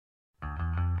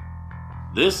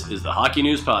This is the Hockey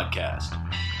News Podcast.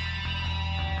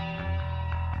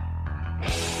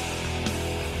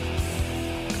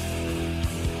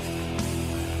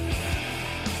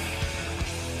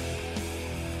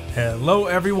 Hello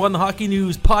everyone, the Hockey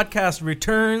News Podcast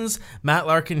returns. Matt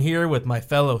Larkin here with my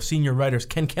fellow senior writers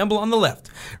Ken Campbell on the left,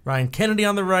 Ryan Kennedy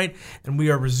on the right, and we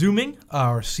are resuming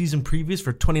our season previews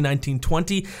for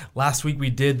 2019-20. Last week we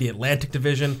did the Atlantic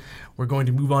Division. We're going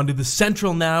to move on to the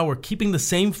Central now. We're keeping the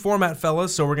same format,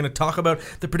 fellas, so we're going to talk about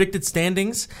the predicted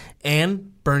standings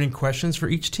and burning questions for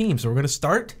each team. So we're going to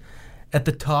start at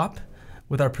the top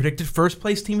with our predicted first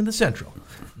place team in the Central.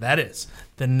 That is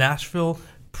the Nashville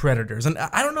Predators. And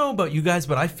I don't know about you guys,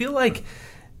 but I feel like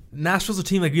Nashville's a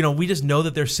team, we just know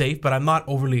that they're safe, but I'm not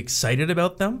overly excited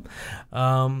about them.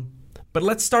 But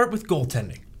let's start with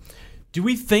goaltending. Do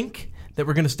we think that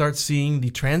we're going to start seeing the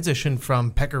transition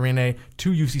from Pekka Rinne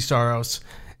to Juuse Saros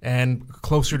and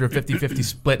closer to a 50-50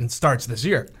 split in starts this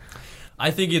year?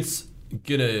 I think it's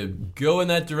going to go in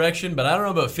that direction, but I don't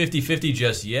know about 50-50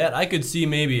 just yet. I could see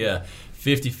maybe a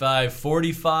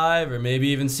 55-45 or maybe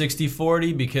even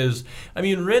 60-40 because,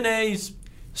 Rinne's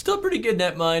still a pretty good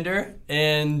netminder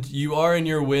and you are in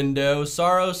your window.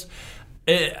 Saros,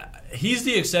 he's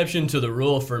the exception to the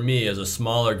rule for me as a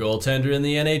smaller goaltender in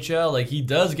the NHL. He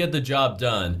does get the job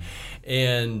done.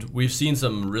 And we've seen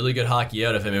some really good hockey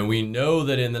out of him. And we know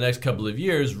that in the next couple of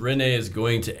years, Rinne is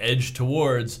going to edge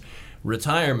towards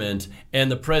retirement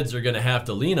and the Preds are going to have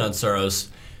to lean on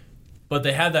Saros. But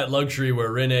they have that luxury where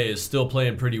Rinne is still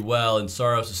playing pretty well and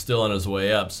Saros is still on his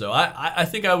way up. So I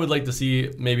think I would like to see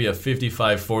maybe a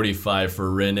 55-45 for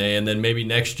Rinne, and then maybe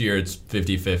next year it's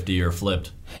 50-50 or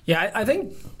flipped. Yeah, I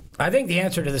think the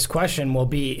answer to this question will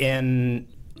be in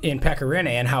Pekka Rinne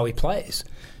and how he plays.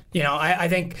 I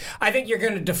think you're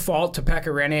going to default to Pekka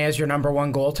Rinne as your number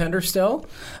one goaltender still.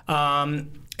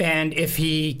 And if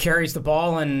he carries the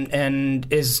ball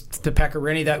and is the Pekka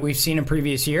Rinne that we've seen in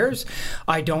previous years,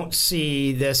 I don't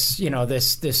see this,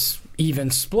 this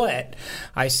even split.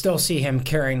 I still see him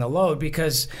carrying the load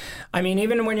because,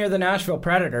 even when you're the Nashville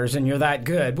Predators and you're that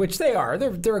good, which they are,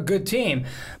 they're a good team,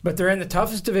 but they're in the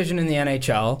toughest division in the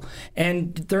NHL,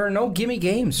 and there are no gimme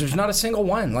games. There's not a single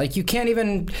one. You can't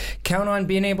even count on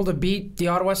being able to beat the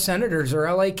Ottawa Senators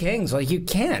or LA Kings. You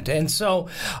can't. And so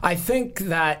I think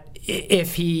that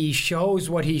if he shows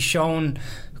what he's shown,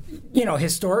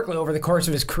 historically over the course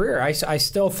of his career, I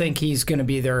still think he's going to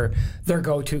be their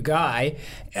go-to guy.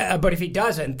 But if he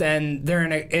doesn't, then they're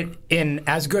in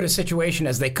as good a situation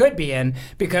as they could be in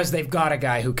because they've got a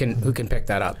guy who can pick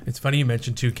that up. It's funny you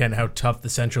mentioned too, Ken, how tough the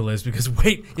Central is because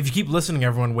if you keep listening,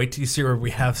 everyone, wait till you see where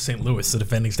we have St. Louis, the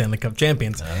defending Stanley Cup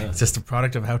champions. It's just a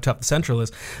product of how tough the Central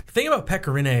is. The thing about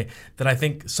Pekka Rinne that I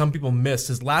think some people missed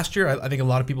is last year, I think a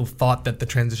lot of people thought that the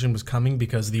transition was coming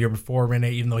because the year before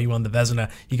Rinne, even though he won the Vezina,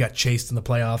 he got chased in the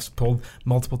playoffs, pulled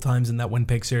multiple times in that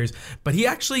Winnipeg series. But he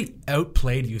actually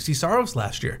outplayed Juuse Saros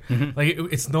last year. Mm-hmm.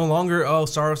 It's no longer,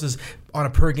 Saros is on a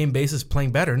per-game basis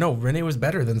playing better. No, Rinne was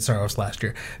better than Saros last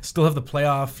year. Still have the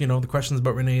playoff, the questions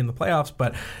about Rinne in the playoffs,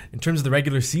 but in terms of the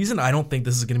regular season, I don't think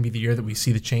this is going to be the year that we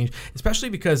see the change, especially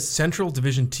because Central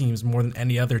Division teams, more than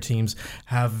any other teams,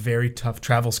 have very tough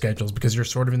travel schedules because you're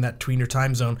sort of in that tweener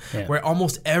time zone where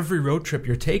almost every road trip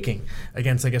you're taking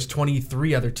against,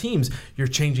 23 other teams, you're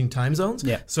changing time zones.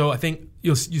 Yeah. So I think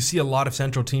you see a lot of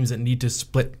Central teams that need to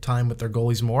split time with their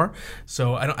goalies more.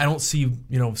 So I don't see,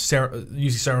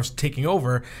 Juuse Saros taking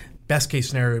over. Best case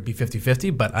scenario would be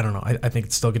 50-50, but I don't know. I think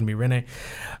it's still going to be Rinne.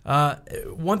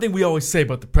 One thing we always say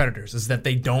about the Predators is that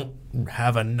they don't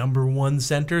have a number one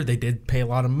center. They did pay a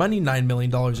lot of money, $9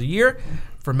 million a year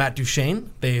for Matt Duchene.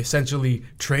 They essentially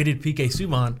traded P.K.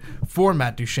 Subban for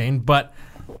Matt Duchene, but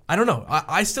I don't know.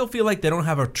 I still feel like they don't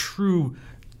have a true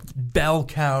bell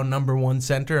cow number one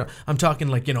center. I'm talking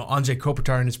Anze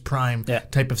Kopitar in his prime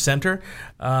type of center.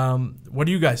 What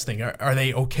do you guys think? Are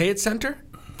they okay at center?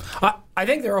 I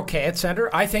think they're okay at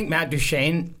center. I think Matt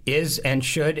Duchene is and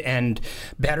should and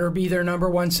better be their number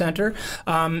one center.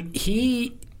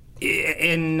 He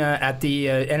at the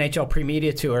NHL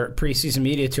preseason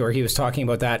media tour, he was talking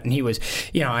about that, and he was,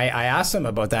 I asked him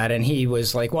about that, and he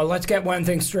was like, well, let's get one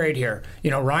thing straight here.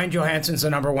 Ryan Johansson's the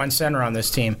number one center on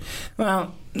this team.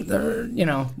 Well,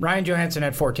 Ryan Johansson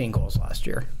had 14 goals last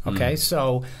year. Okay,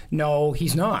 so no,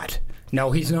 he's not.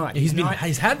 No, he's not.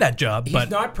 He's had that job, but he's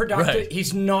not productive. Right.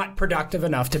 He's not productive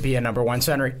enough to be a number one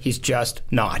center. He's just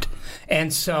not.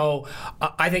 And so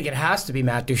I think it has to be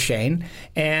Matt Duchene.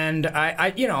 And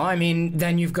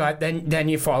then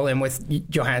you fall in with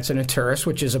Johansson and Turris,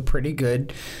 which is a pretty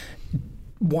good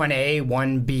 1A,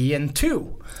 1B, and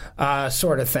 2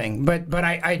 sort of thing. But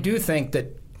I do think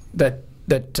that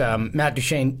Matt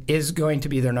Duchene is going to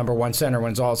be their number one center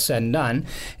when it's all said and done,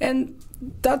 and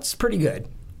that's pretty good.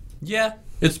 Yeah,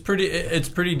 it's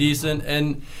pretty decent.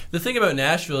 And the thing about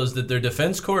Nashville is that their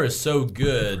defense core is so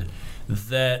good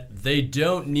that they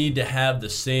don't need to have the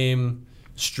same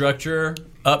structure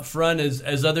up front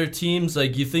as other teams.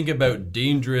 Like, you think about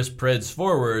dangerous Preds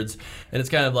forwards, and it's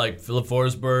kind of like Philip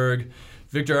Forsberg,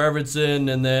 Victor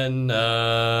Arvidsson, and then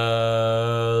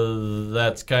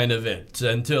that's kind of it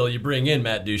until you bring in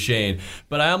Matt Duchene.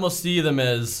 But I almost see them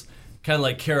as kind of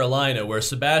like Carolina, where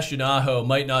Sebastian Aho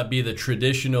might not be the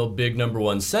traditional big number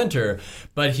one center,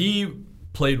 but he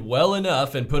played well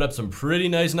enough and put up some pretty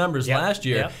nice numbers last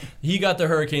year. Yep. He got the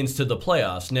Hurricanes to the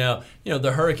playoffs. Now,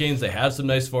 the Hurricanes, they have some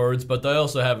nice forwards, but they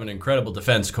also have an incredible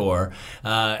defense core,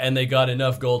 and they got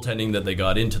enough goaltending that they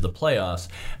got into the playoffs.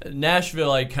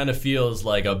 Nashville, kind of feels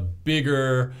like a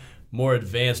bigger, more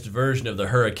advanced version of the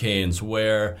Hurricanes,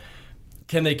 where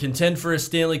can they contend for a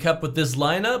Stanley Cup with this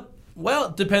lineup? Well,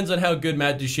 it depends on how good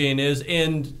Matt Duchene is,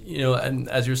 and and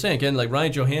as you were saying, Ken, like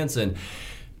Ryan Johansson,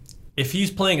 if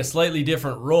he's playing a slightly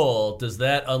different role, does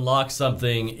that unlock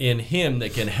something in him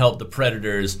that can help the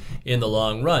Predators in the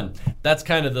long run? That's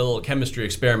kind of the little chemistry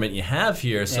experiment you have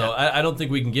here. So I don't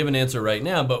think we can give an answer right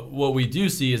now, but what we do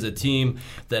see is a team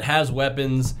that has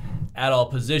weapons at all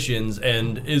positions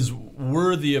and is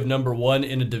worthy of number one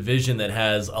in a division that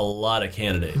has a lot of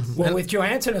candidates. Well, with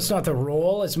Johansson, it's not the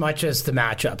role as much as the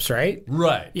matchups, right?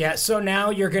 Right. Yeah, so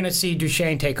now you're going to see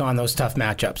Duchene take on those tough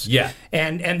matchups. Yeah.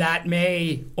 And that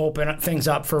may open things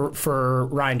up for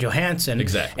Ryan Johansson.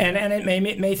 Exactly. And it may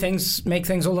make things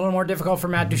a little more difficult for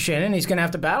Matt Duchene, and he's going to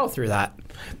have to battle through that.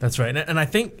 That's right. And I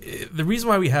think the reason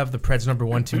why we have the Preds number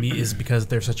one to me is because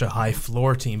they're such a high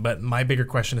floor team. But my bigger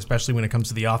question, especially when it comes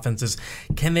to the offense, is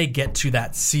can they get to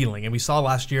that ceiling? And we saw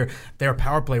last year their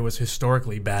power play was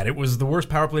historically bad. It was the worst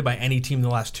power play by any team in the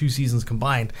last 2 seasons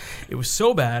combined. It was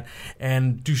so bad.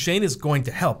 And Duchene is going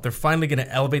to help. They're finally going to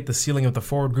elevate the ceiling of the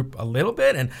forward group a little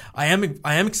bit. And I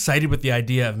am excited with the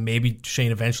idea of maybe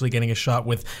Duchene eventually getting a shot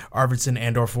with Arvidsson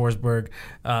and or Forsberg.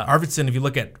 Arvidsson, if you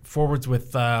look at forwards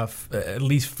with at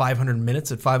least 500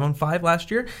 minutes at 5-on-5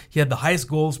 last year, he had the highest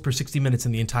goals per 60 minutes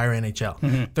in the entire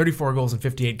NHL. 34 goals in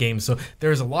 58 games. So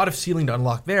there's a lot of ceiling to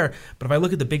unlock there. But if I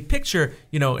look at the big picture,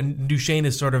 and Duchene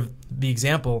is sort of the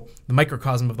example, the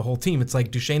microcosm of the whole team. It's like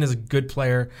Duchene is a good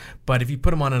player, but if you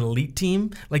put him on an elite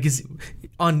team, if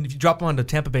you drop him onto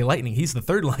Tampa Bay Lightning, he's the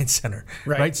third line center,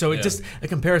 right? So it's just a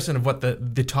comparison of what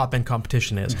the top end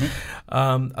competition is.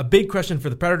 A big question for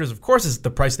the Predators, of course, is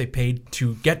the price they paid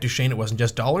to get Duchene. It wasn't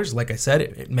just dollars, like I said.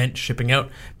 It meant shipping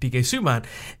out PK Subban,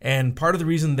 and part of the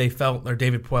reason they felt, or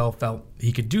David Poile felt,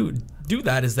 he could do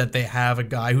that is that they have a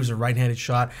guy who's a right-handed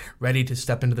shot ready to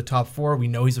step into the top 4. We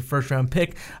know he's a first-round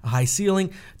pick, a high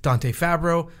ceiling, Dante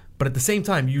Fabro. But at the same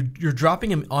time, you're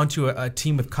dropping him onto a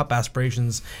team with cup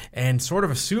aspirations and sort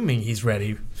of assuming he's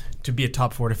ready to be a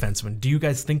top 4 defenseman. Do you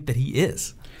guys think that he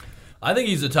is? I think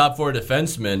he's a top 4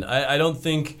 defenseman. I don't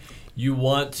think you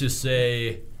want to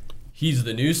say he's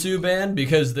the new Subban,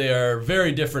 because they are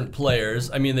very different players.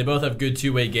 I mean, they both have good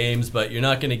two-way games, but you're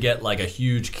not going to get like a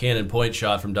huge cannon point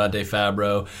shot from Dante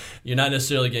Fabro. You're not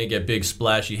necessarily going to get big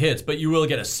splashy hits, but you will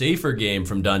get a safer game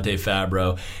from Dante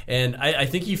Fabro. And I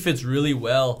think he fits really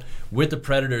well with the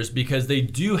Predators because they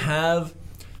do have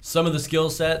some of the skill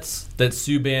sets that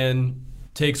Subban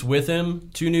takes with him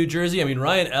to New Jersey. I mean,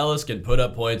 Ryan Ellis can put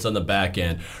up points on the back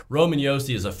end. Roman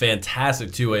Josi is a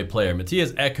fantastic two-way player.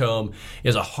 Matthias Ekholm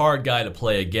is a hard guy to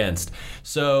play against.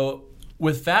 So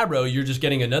with Fabro, you're just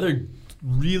getting another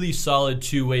really solid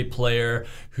two-way player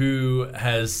who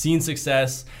has seen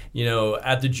success,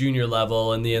 at the junior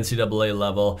level and the NCAA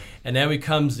level, and now he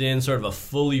comes in sort of a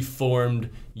fully formed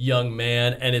young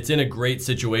man, and it's in a great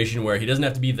situation where he doesn't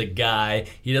have to be the guy.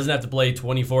 He doesn't have to play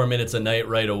 24 minutes a night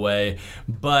right away,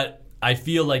 but I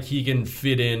feel like he can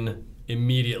fit in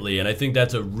immediately, and I think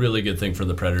that's a really good thing for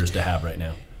the Predators to have right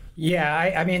now.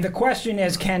 Yeah, I mean, the question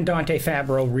is, can Dante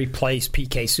Fabro replace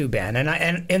PK Subban?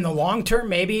 And in the long term,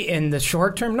 maybe. In the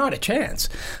short term, not a chance.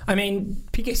 I mean,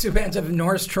 PK Subban's a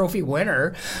Norris Trophy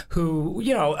winner who,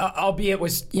 albeit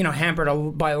was,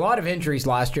 hampered by a lot of injuries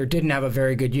last year, didn't have a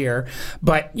very good year.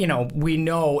 But, we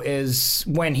know is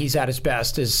when he's at his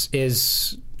best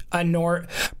is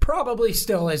probably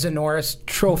still is a Norris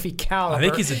Trophy caliber. I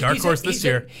think he's a dark horse this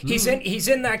year. He's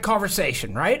in that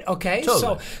conversation, right? Okay,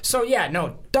 totally. So yeah,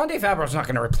 no, Dante Fabro's not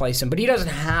going to replace him, but he doesn't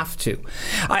have to.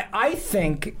 I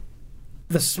think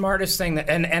the smartest thing that,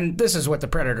 and this is what the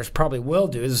Predators probably will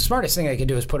do, is the smartest thing they can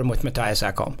do is put him with Matthias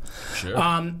Ekholm. Sure.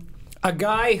 A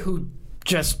guy who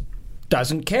just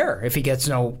doesn't care if he gets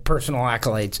no personal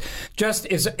accolades. Just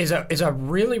is a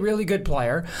really, really good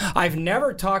player. I've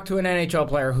never talked to an NHL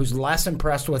player who's less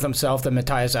impressed with himself than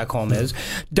Mattias Ekholm is.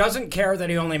 Doesn't care that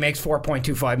he only makes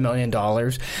 $4.25 million,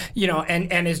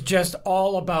 and is just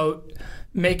all about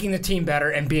making the team better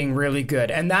and being really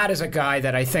good. And that is a guy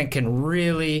that I think can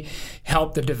really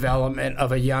help the development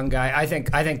of a young guy. I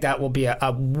think that will be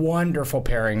a wonderful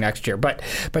pairing next year. But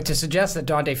to suggest that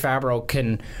Dante Fabro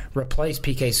can replace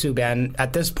PK Subban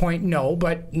at this point, no.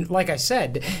 But like I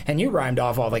said, and you rhymed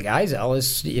off all the guys,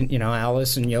 Ellis,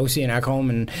 Ellis and Yossi and Ekholm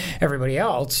and everybody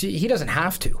else, he doesn't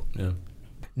have to. Yeah.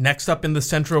 Next up in the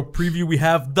Central preview, we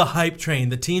have the Hype Train,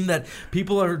 the team that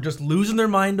people are just losing their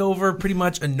mind over, pretty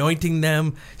much anointing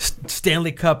them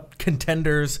Stanley Cup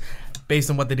contenders based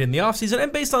on what they did in the offseason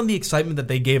and based on the excitement that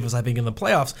they gave us, I think, in the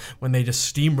playoffs when they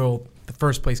just steamrolled the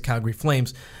first-place Calgary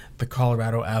Flames, the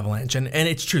Colorado Avalanche. And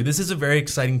it's true. This is a very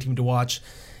exciting team to watch.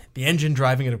 The engine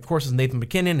driving it, of course, is Nathan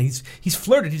MacKinnon. He's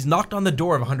flirted. He's knocked on the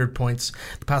door of 100 points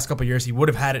the past couple of years. He would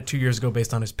have had it 2 years ago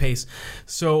based on his pace.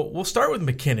 So we'll start with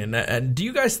MacKinnon. Do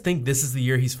you guys think this is the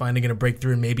year he's finally going to break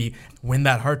through and maybe win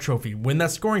that Hart Trophy, win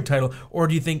that scoring title, or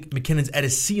do you think MacKinnon's at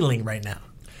his ceiling right now?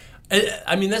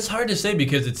 I mean, that's hard to say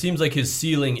because it seems like his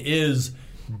ceiling is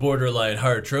borderline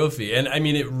Hart Trophy. And, I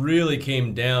mean, it really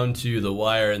came down to the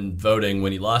wire and voting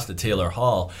when he lost to Taylor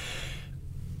Hall.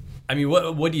 I mean,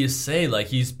 what do you say? Like,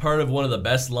 he's part of one of the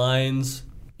best lines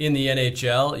in the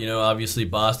NHL. Obviously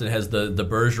Boston has the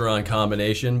Bergeron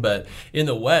combination, but in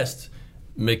the West,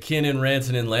 MacKinnon,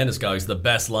 Rantanen, and Landeskog is the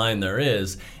best line there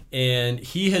is. And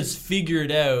he has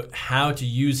figured out how to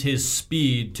use his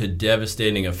speed to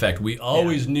devastating effect. We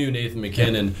always knew Nathan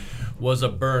MacKinnon was a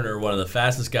burner, one of the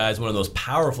fastest guys, one of those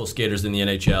powerful skaters in the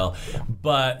NHL.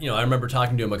 But, I remember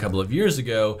talking to him a couple of years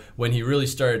ago when he really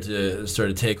started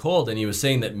to take hold, and he was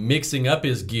saying that mixing up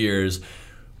his gears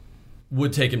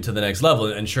would take him to the next level,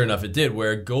 and sure enough it did,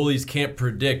 where goalies can't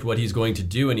predict what he's going to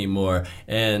do anymore.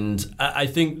 And I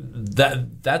think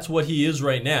that's what he is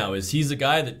right now, is he's a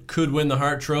guy that could win the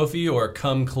Hart Trophy or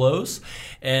come close,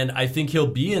 and I think he'll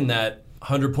be in that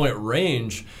 100-point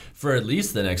range for at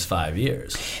least the next 5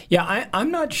 years. Yeah, I'm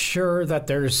not sure that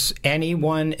there's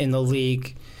anyone in the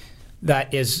league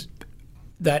that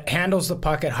handles the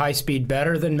puck at high speed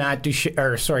better than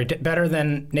better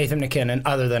than Nathan MacKinnon,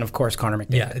 other than of course Connor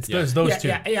McDavid. Yeah, there's those two.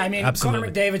 Yeah. I mean,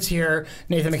 absolutely. Connor McDavid's here,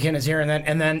 Nathan MacKinnon's here, and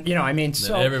then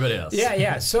so everybody else.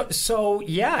 Yeah. So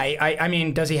I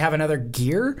mean, does he have another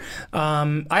gear? I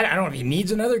don't know if he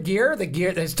needs another gear.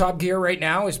 His top gear right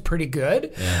now is pretty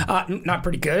good. Yeah. Not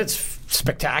pretty good. It's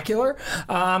spectacular.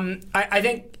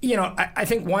 I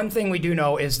think one thing we do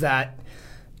know is that,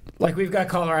 like, we've got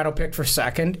Colorado picked for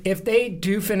second. If they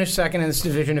do finish second in this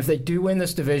division, if they do win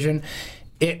this division,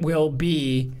 it will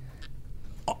be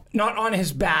not on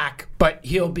his back, but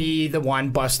he'll be the one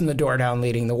busting the door down,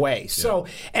 leading the way. Yeah. So,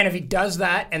 and if he does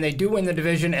that and they do win the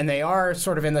division and they are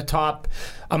sort of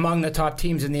among the top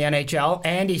teams in the NHL,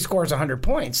 and he scores 100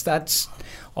 points, that's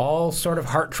all sort of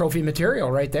Hart Trophy material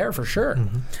right there for sure.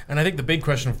 Mm-hmm. And I think the big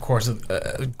question, of course,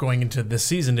 going into this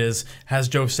season is, has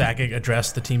Joe Sakic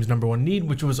addressed the team's number one need,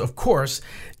 which was, of course,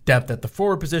 depth at the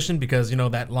forward position, because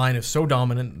that line is so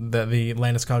dominant, the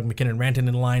Landeskog, MacKinnon,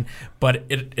 Rantanen line, but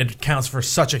it accounts for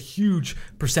such a huge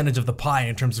percentage of the pie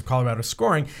in terms of Colorado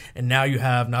scoring. And now you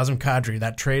have Nazem Kadri,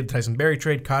 that trade, Tyson Barrie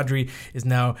trade. Kadri is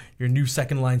now your new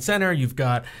second line center. You've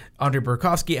got Andrei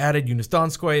Burakovsky added, Jonas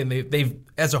Donskoy, and they've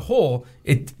as a whole,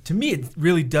 to me it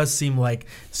really does seem like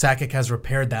Sakic has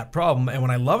repaired that problem. And what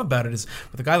I love about it is,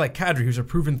 with a guy like Kadri, who's a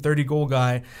proven 30-goal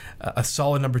guy, a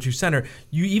solid number two center,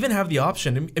 you even have the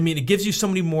option. I mean, it gives you so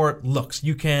many more looks.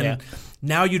 You can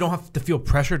now you don't have to feel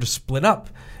pressure to split up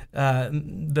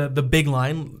the big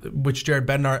line, which Jared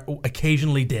Bednar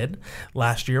occasionally did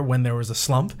last year when there was a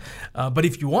slump. But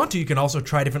if you want to, you can also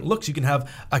try different looks. You can have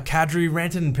a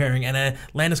Kadri-Rantanen pairing and a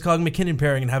Landeskog-MacKinnon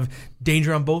pairing and have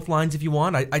danger on both lines if you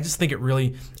want. I just think it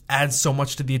really adds so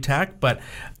much to the attack. But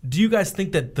do you guys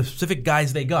think that the specific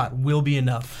guys they got will be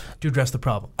enough to address the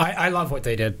problem? I love what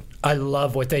they did. I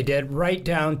love what they did, right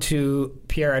down to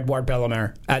Pierre-Edouard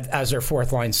Bellemare as their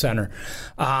fourth-line center.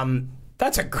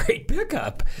 That's a great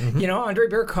pickup. Mm-hmm. Andrei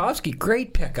Burakovsky,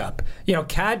 great pickup.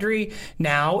 Kadri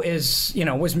now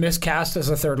was miscast as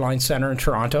a third-line center in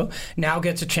Toronto. Now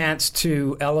gets a chance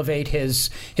to elevate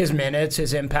his minutes,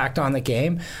 his impact on the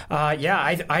game. I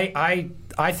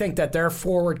think that their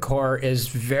forward core is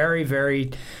very, very,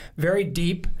 very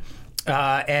deep.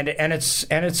 And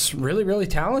it's really, really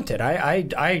talented.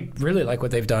 I really like what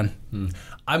they've done.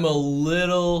 I'm a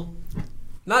little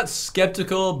not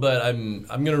skeptical, but I'm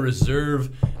going to reserve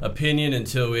opinion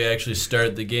until we actually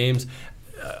start the games.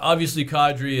 obviously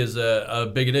Kadri is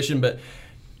a big addition, but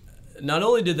not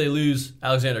only did they lose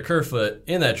Alexander Kerfoot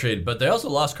in that trade, but they also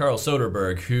lost Carl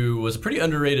Soderberg, who was a pretty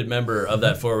underrated member of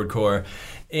that forward core.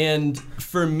 And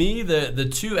for me, the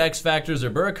two X factors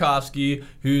are Burakovsky,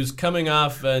 who's coming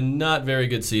off a not very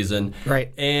good season,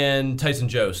 right, and Tyson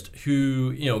Jost,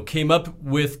 who came up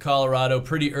with Colorado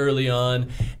pretty early on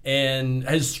and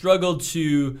has struggled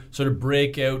to sort of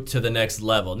break out to the next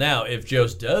level. Now, if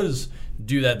Jost does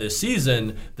do that this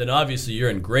season, then obviously you're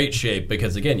in great shape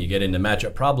because, again, you get into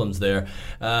matchup problems there.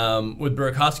 With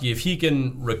Burakovsky, if he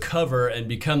can recover and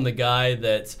become the guy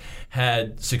that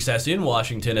had success in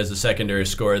Washington as a secondary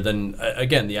scorer, then,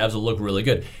 again, the Avs will look really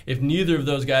good. If neither of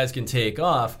those guys can take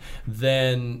off,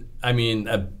 then,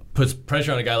 puts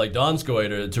pressure on a guy like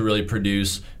Donskoy to really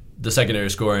produce the secondary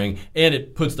scoring, and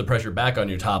it puts the pressure back on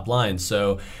your top line.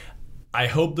 So I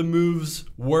hope the moves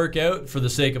work out for the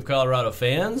sake of Colorado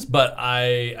fans, but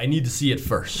I need to see it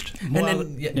first. To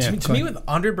me, with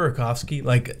Andre Burakovsky,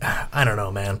 I don't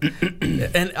know, man.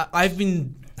 And I've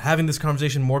been having this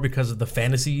conversation more because of the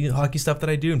fantasy hockey stuff that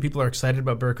I do, and people are excited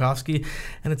about Burakovsky,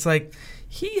 and it's like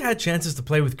he had chances to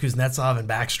play with Kuznetsov and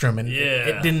Backstrom, and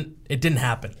it didn't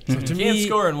happen. So to Can't me,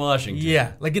 score in Washington.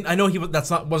 Yeah, I know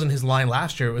wasn't his line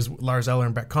last year. It was Lars Eller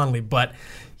and Brett Connolly, but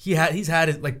he's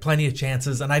had plenty of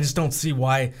chances, and I just don't see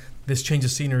why this change of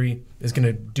scenery is going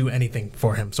to do anything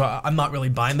for him. So I'm not really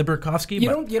buying the Burakovsky.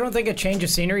 You don't think a change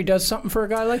of scenery does something for a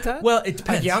guy like that? Well, it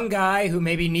depends. A young guy who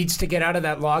maybe needs to get out of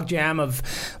that logjam of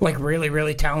really,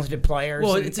 really talented players.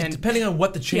 Well, it's depending on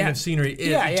what the change of scenery is.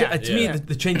 To me,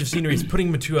 the change of scenery is putting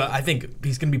him into I think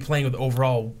he's going to be playing with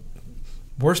overall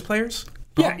worse players.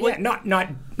 Probably.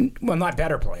 Not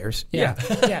better players. Yeah.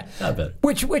 Not better.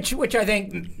 Which I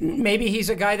think maybe he's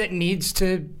a guy that needs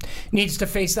to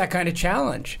face that kind of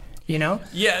challenge. Yeah,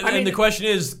 and the question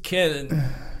is, can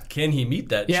he meet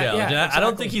that challenge? Yeah, exactly. I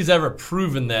don't think he's ever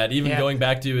proven that, even going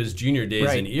back to his junior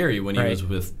days in Erie when he was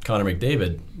with Connor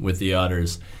McDavid with the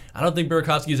Otters. I don't think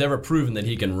Burakovsky's ever proven that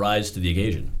he can rise to the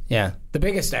occasion. Yeah. The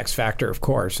biggest X factor, of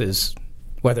course, is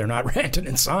whether or not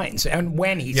Rantanen signs and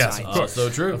when he signs. Oh, so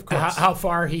true. Of course. How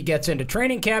far he gets into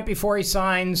training camp before he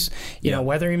signs,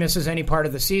 whether he misses any part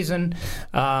of the season.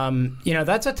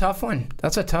 That's a tough one.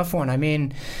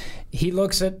 He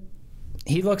looks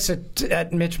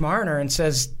at Mitch Marner and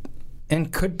says,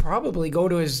 and could probably go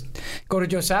to Joe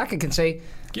Sakic and say,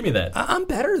 give me that. I'm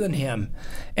better than him.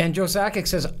 And Joe Sakic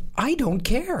says, I don't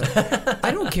care.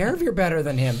 I don't care if you're better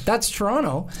than him. That's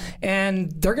Toronto,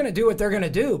 and they're going to do what they're going to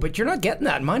do, but you're not getting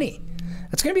that money.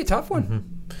 That's going to be a tough one.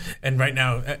 Mm-hmm. And right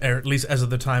now, or at least as of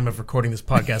the time of recording this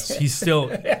podcast, he's still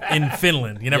in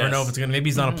Finland. You never know if it's going to. Maybe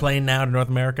he's on a plane now to North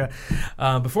America.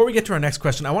 Before we get to our next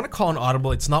question, I want to call an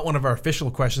audible. It's not one of our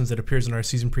official questions that appears in our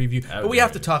season preview, but we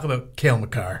have to talk about Cale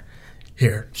Makar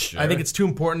here. Sure. I think it's too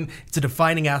important. It's a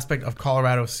defining aspect of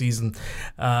Colorado's season.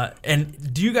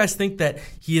 And do you guys think that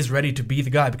he is ready to be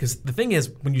the guy? Because the thing is,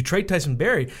 when you trade Tyson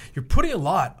Barrie, you're putting a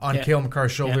lot on Cale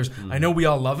Makar's shoulders. Yeah. I know we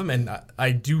all love him, and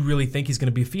I do really think he's going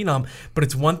to be a phenom, but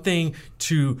it's one thing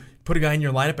to put a guy in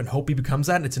your lineup and hope he becomes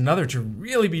that, and it's another to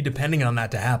really be depending on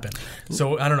that to happen.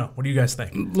 So I don't know. What do you guys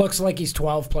think? Looks like he's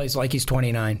 12, plays like he's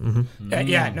 29.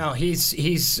 Mm-hmm.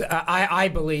 He's. I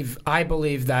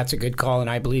believe that's a good call, and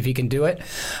I believe he can do it.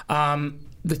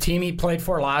 The team he played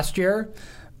for last year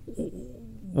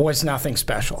was nothing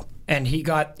special. And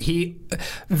he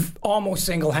almost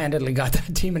single-handedly got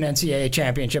that team an NCAA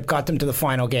championship, got them to the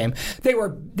final game. They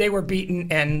were beaten,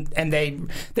 and they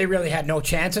really had no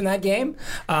chance in that game.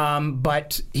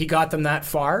 But he got them that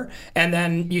far. And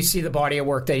then you see the body of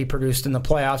work that he produced in the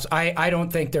playoffs. I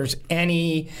don't think there's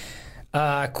any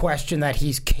question that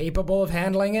he's capable of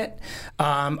handling it.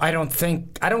 I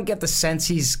don't get the sense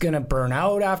he's going to burn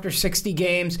out after 60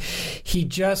 games. He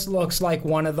just looks like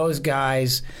one of those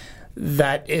guys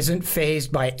that isn't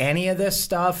fazed by any of this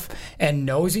stuff and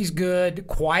knows he's good,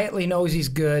 quietly knows he's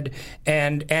good,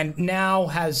 and now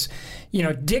has,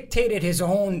 dictated his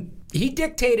own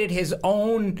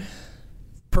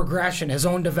progression, his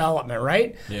own development,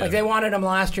 right? Yeah. Like they wanted him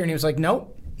last year and he was like,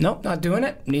 Nope, not doing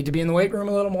it. Need to be in the weight room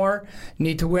a little more.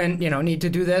 Need to win, need to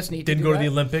do this, Didn't go to the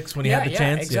Olympics when he had the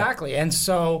chance. Exactly. Yeah.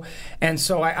 And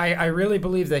so I really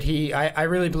believe that I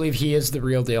really believe he is the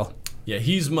real deal. Yeah,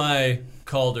 he's my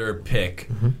Calder pick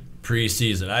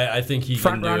preseason. I think he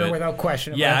front can do runner it without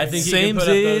question. Yeah, I think he can put up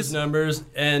those numbers.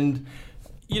 And,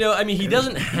 he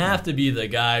doesn't have to be the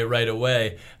guy right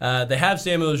away. They have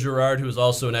Samuel Girard, who is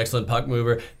also an excellent puck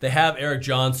mover. They have Eric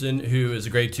Johnson, who is a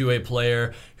great two-way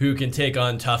player who can take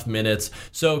on tough minutes.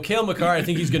 So Cale Makar, I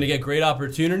think he's going to get great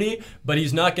opportunity, but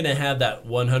he's not going to have that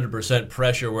 100%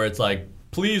 pressure where it's like,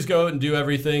 please go and do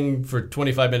everything for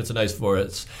 25 minutes a night for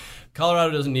us.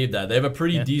 Colorado doesn't need that. They have a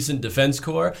pretty decent defense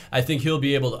core. I think he'll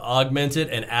be able to augment it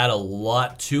and add a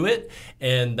lot to it,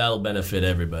 and that'll benefit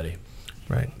everybody.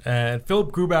 Right. And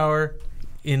Philip Grubauer,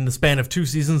 in the span of 2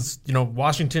 seasons,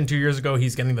 Washington 2 years ago,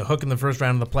 he's getting the hook in the first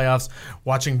round of the playoffs,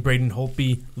 watching Braden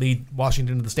Holtby lead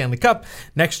Washington to the Stanley Cup.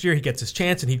 Next year, he gets his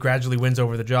chance, and he gradually wins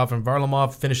over the job from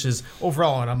Varlamov, finishes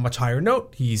overall on a much higher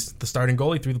note. He's the starting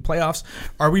goalie through the playoffs.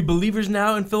 Are we believers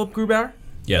now in Philip Grubauer?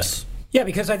 Yes. Yeah,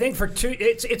 because I think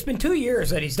it's been 2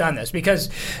 years that he's done this. Because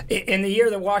in the year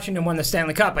that Washington won the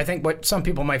Stanley Cup, I think what some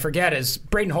people might forget is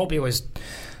Braden Holtby was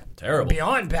terrible,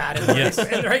 beyond bad in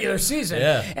the regular season.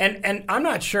 Yeah. And I'm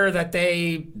not sure that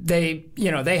they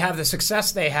have the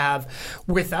success they have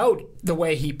without the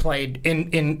way he played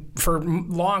in for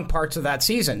long parts of that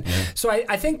season. Yeah. So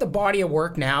I think the body of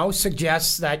work now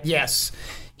suggests that yes,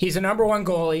 he's a number one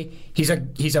goalie. He's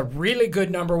a really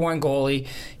good number one goalie.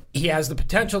 He has the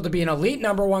potential to be an elite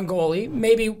number one goalie.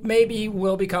 Maybe he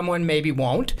will become one, maybe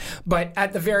won't. But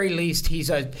at the very least, he's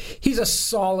a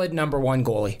solid number one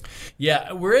goalie.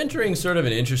 Yeah, we're entering sort of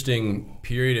an interesting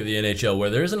period of the NHL where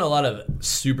there isn't a lot of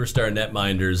superstar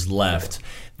netminders left.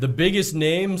 The biggest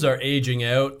names are aging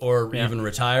out or even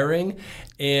retiring,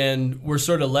 and we're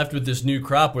sort of left with this new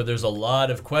crop where there's a lot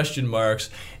of question marks.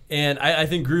 And I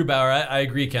think Grubauer, I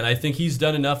agree, Ken. I think he's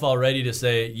done enough already to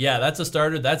say, yeah, that's a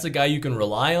starter. That's a guy you can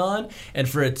rely on. And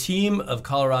for a team of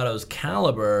Colorado's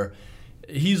caliber,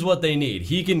 he's what they need.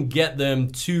 He can get them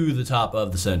to the top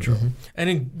of the Central. Mm-hmm. And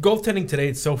in goaltending today,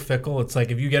 it's so fickle. It's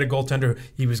like if you get a goaltender,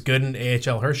 he was good in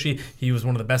AHL Hershey. He was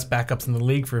one of the best backups in the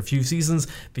league for a few seasons.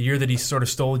 The year that he sort of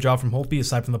stole the job from Holtby,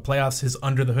 aside from the playoffs, his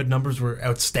under-the-hood numbers were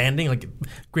outstanding, like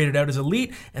graded out as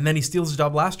elite. And then he steals the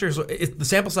job last year. So the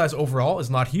sample size overall is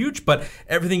not huge, but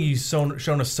everything he's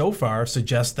shown us so far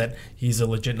suggests that he's a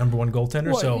legit number one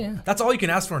goaltender. That's all you can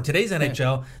ask for in today's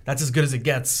NHL. That's as good as it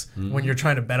gets when you're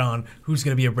trying to bet on who's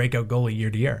going to be a breakout goalie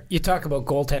year to year. You talk about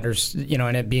goaltenders,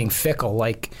 and it being fickle.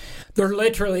 Like, there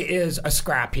literally is a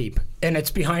scrap heap, and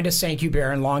it's behind a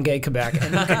Saint-Hubert in Longueuil, Quebec.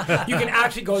 And you can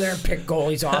actually go there and pick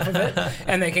goalies off of it,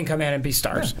 and they can come in and be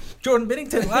stars. Jordan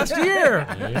Binnington last year.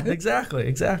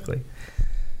 Exactly.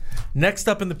 Next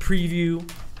up in the preview,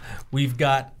 we've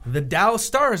got the Dallas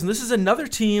Stars, and this is another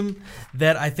team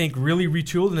that I think really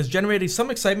retooled and has generated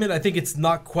some excitement. I think it's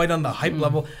not quite on the hype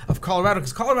level of Colorado,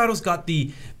 because Colorado's got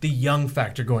the young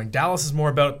factor going. Dallas is more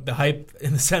about the hype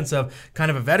in the sense of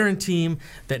kind of a veteran team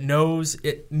that knows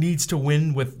it needs to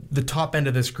win with the top end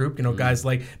of this group. Guys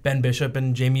like Ben Bishop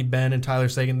and Jamie Benn and Tyler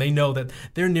Seguin, they know that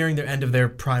they're nearing their end of their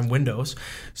prime windows.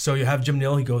 So you have Jim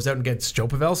Nill, he goes out and gets Joe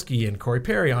Pavelski and Corey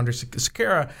Perry, Andre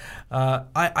Sekera.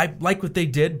 I like what they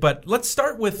did, but let's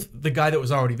start with the guy that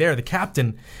was already there, the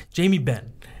captain, Jamie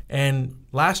Benn. And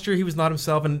last year he was not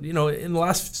himself, and in the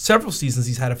last several seasons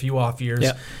he's had a few off years.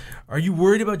 Yeah. Are you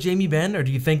worried about Jamie Benn, or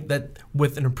do you think that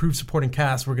with an improved supporting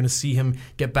cast we're going to see him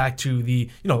get back to the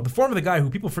form of the guy who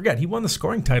people forget? He won the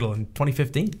scoring title in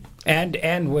 2015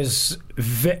 and was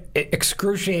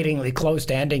excruciatingly close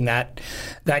to ending that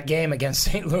game against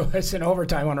St. Louis in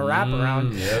overtime on a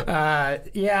wraparound.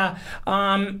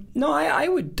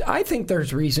 I think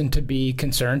there's reason to be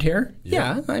concerned here.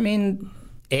 Yeah, I mean,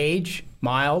 age,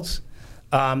 miles,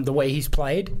 the way he's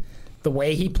played, the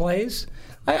way he plays.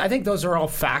 I think those are all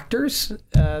factors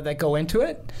that go into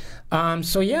it.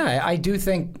 I do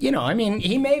think,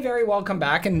 he may very well come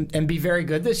back and be very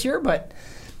good this year, but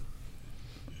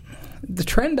the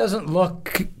trend doesn't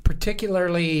look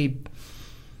particularly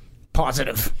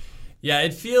positive. Yeah,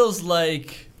 it feels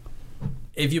like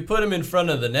if you put him in front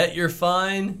of the net, you're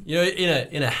fine.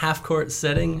 In a half-court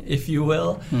setting, if you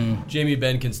will, Jamie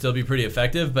Benn can still be pretty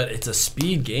effective, but it's a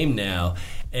speed game now,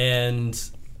 and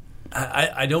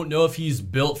I don't know if he's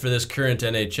built for this current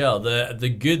NHL. The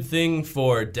good thing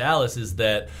for Dallas is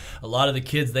that a lot of the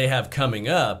kids they have coming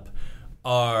up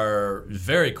are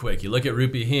very quick. You look at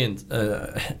Rupi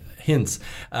Hintz.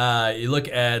 You look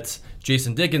at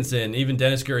Jason Dickinson, even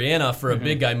Dennis Gurianov for a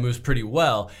big guy moves pretty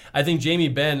well. I think Jamie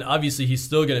Benn, obviously he's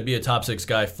still going to be a top six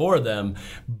guy for them,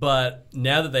 but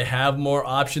now that they have more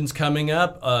options coming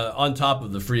up on top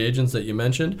of the free agents that you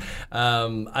mentioned,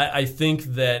 I think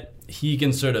that he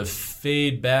can sort of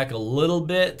fade back a little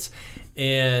bit,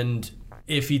 and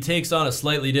if he takes on a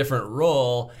slightly different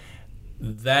role,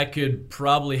 that could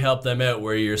probably help them out,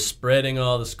 where you're spreading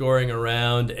all the scoring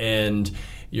around and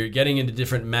you're getting into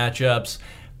different matchups.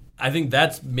 I think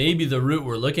that's maybe the route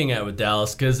we're looking at with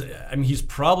Dallas, because I mean he's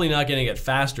probably not going to get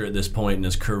faster at this point in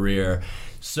his career.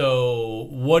 So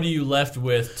what are you left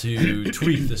with to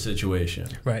tweak the situation?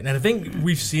 Right, and I think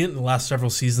we've seen it in the last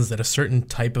several seasons that a certain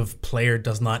type of player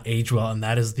does not age well, and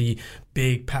that is the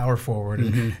big power forward.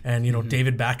 And you know,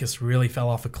 David Backes really fell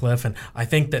off a cliff, and I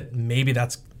think that maybe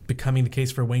that's becoming the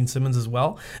case for Wayne Simmons as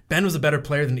well. Ben was a better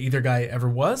player than either guy ever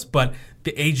was, but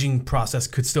the aging process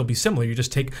could still be similar. You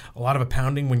just take a lot of a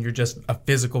pounding when you're just a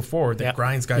physical forward that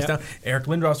grinds guys down. Eric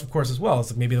Lindros, of course, as well,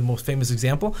 is maybe the most famous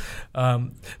example.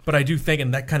 But I do think,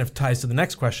 and that kind of ties to the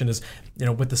next question, is, you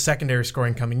know, with the secondary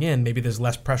scoring coming in, maybe there's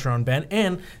less pressure on Ben.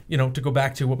 And, you know, to go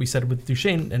back to what we said with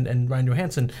Duchesne and Ryan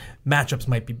Johansson, matchups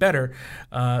might be better.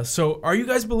 So are you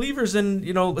guys believers in,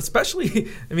 you know,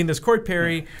 especially, I mean, there's Corey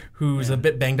Perry, who's a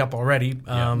bit banged up already,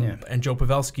 and Joe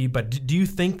Pavelski. But do you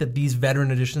think that these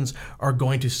veteran additions are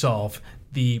going to solve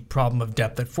the problem of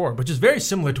depth at forward, which is very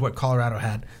similar to what Colorado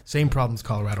had? Same problems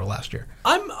Colorado last year.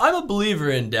 I'm a believer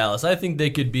in Dallas. I think they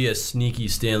could be a sneaky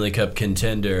Stanley Cup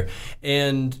contender.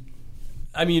 And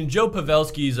I mean, Joe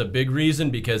Pavelski is a big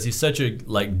reason because he's such a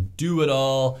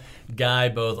do-it-all guy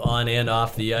both on and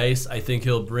off the ice. I think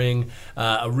he'll bring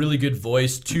a really good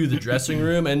voice to the dressing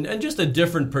room and just a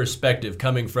different perspective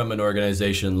coming from an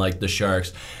organization like the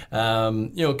Sharks. You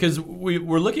know, because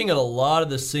we're looking at a lot of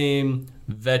the same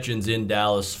veterans in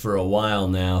Dallas for a while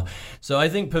now. So I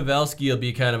think Pavelski will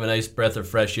be kind of a nice breath of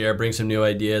fresh air, bring some new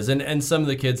ideas. And some of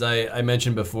the kids I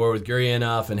mentioned before with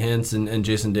Gurianov and Hintz and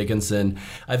Jason Dickinson,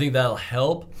 I think that'll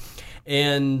help.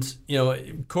 And, you know,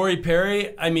 Corey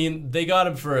Perry, I mean, they got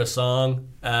him for a song.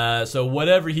 So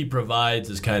whatever he provides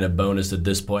is kind of bonus at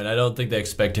this point. I don't think they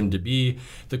expect him to be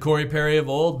the Corey Perry of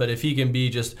old, but if he can be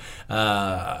just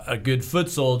a good foot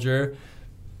soldier,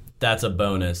 that's a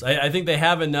bonus. I think they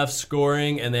have enough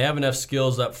scoring and they have enough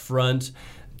skills up front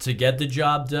to get the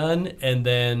job done, and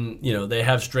then, you know, they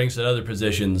have strengths at other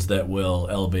positions that will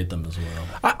elevate them as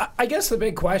well. I guess the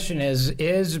big question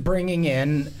is bringing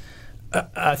in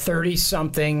a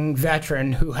 30-something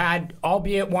veteran who had,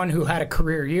 albeit one who had a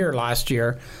career year last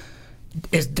year,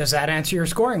 does that answer your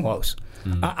scoring woes?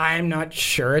 I'm not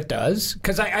sure it does,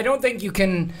 because I don't think you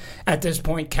can, at this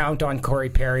point, count on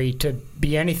Corey Perry to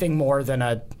be anything more than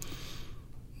a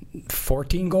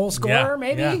 14-goal scorer,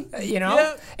 maybe? You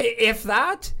know? If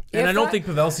that. And I don't think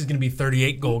Pavelski's going to be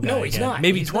 38-goal guy. No, he's again. not.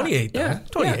 Maybe He's 28,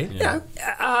 not. though. 28. Yeah.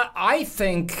 I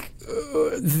think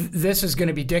this is going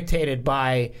to be dictated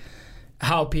by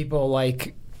how people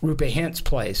like Rupe Hintz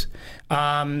plays.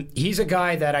 He's a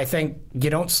guy that I think you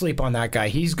don't sleep on that guy.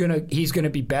 He's gonna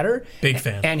be better. Big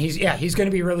fan. And he's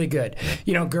gonna be really good.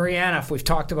 You know, Gurianov, we've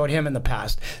talked about him in the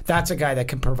past. That's a guy that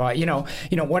can provide. You know,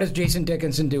 what does Jason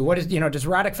Dickinson do? What is, does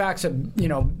Radek Faksa,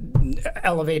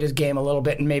 elevate his game a little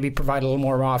bit and maybe provide a little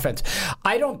more offense?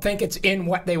 I don't think it's in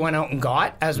what they went out and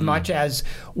got as much as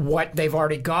what they've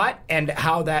already got and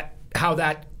how that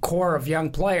core of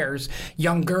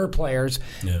younger players,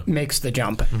 makes the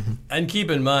jump. And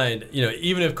keep in mind,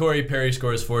 even if Corey Perry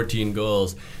scores 14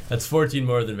 goals, that's 14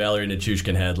 more than Valerie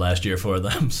Nichushkin had last year for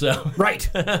them. So right,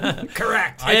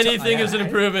 correct. Anything is an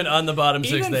improvement on the bottom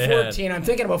six even they 14, had. I'm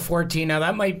thinking about 14 now.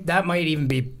 That might even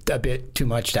be a bit too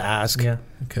much to ask. Yeah,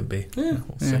 it could be. Yeah.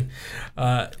 We'll see.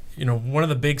 One of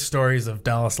the big stories of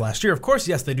Dallas last year, of course,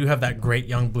 yes, they do have that great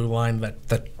young blue line,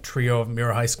 that trio of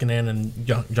Miro Heiskanen and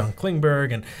John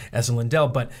Klingberg and Essen Lindell,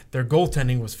 but their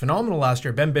goaltending was phenomenal last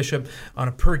year. Ben Bishop, on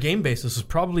a per-game basis, was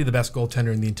probably the best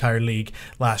goaltender in the entire league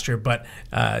last year, but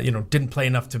didn't play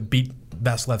enough to beat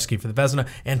Vasilevsky for the Vezina.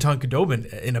 Anton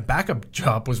Khudobin, in a backup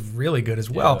job, was really good as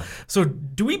well. Yeah. So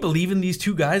do we believe in these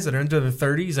two guys that are into their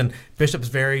 30s, and Bishop's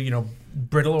very,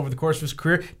 brittle over the course of his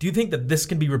career? Do you think that this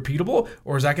can be repeatable,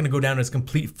 or is that going to go down as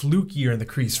complete fluke year in the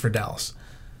crease for Dallas?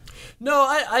 No,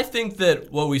 I think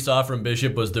that what we saw from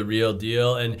Bishop was the real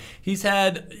deal, and he's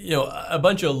had a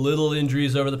bunch of little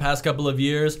injuries over the past couple of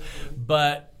years,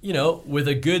 but with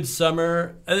a good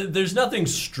summer, there's nothing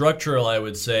structural, I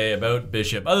would say, about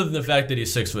Bishop, other than the fact that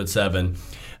he's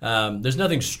 6'7". There's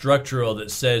nothing structural that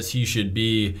says he should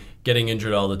be getting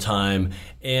injured all the time,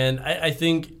 and I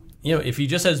think if he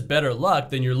just has better luck,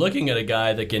 then you're looking at a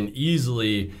guy that can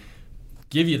easily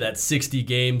give you that 60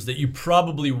 games that you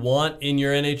probably want in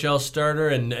your NHL starter,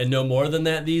 and no more than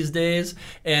that these days.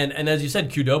 And as you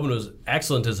said, Khudobin was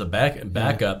excellent as a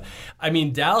backup. I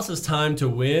mean, Dallas's time to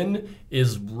win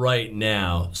is right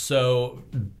now. So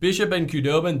Bishop and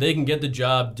Khudobin, they can get the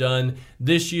job done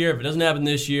this year. If it doesn't happen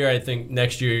this year, I think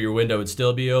next year your window would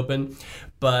still be open.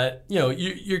 But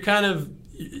you're kind of,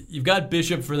 you've got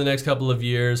Bishop for the next couple of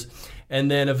years,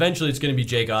 and then eventually it's going to be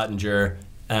Jake Ottinger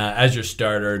as your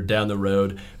starter down the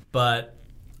road. But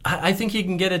I think he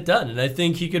can get it done, and I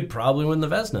think he could probably win the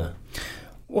Vezina.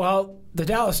 Well, the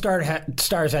Dallas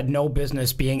Stars had no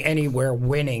business being anywhere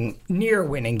near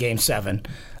winning Game 7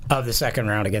 of the second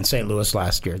round against St. Louis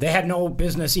last year. They had no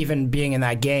business even being in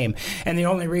that game. And the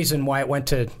only reason why it went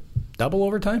to double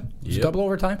overtime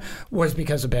was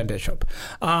because of Ben Bishop.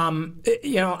 I'm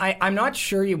not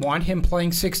sure you want him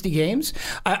playing 60 games.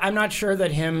 I'm not sure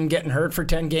that him getting hurt for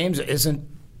 10 games is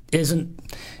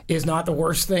not the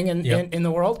worst thing in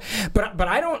the world. But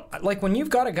I don't like when you've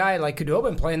got a guy like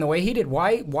Khudobin playing the way he did.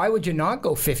 Why would you not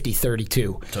go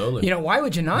 50-32? Totally. Why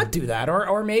would you not do that,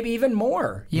 or maybe even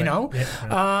more?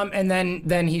 And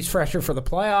then he's fresher for the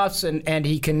playoffs, and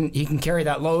he can carry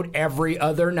that load every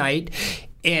other night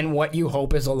in what you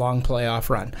hope is a long playoff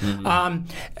run. Mm-hmm.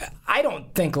 I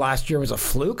don't think last year was a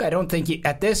fluke. I don't think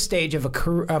at this stage of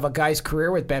a guy's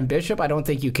career with Ben Bishop, I don't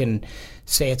think you can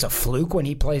say it's a fluke when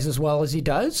he plays as well as he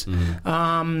does.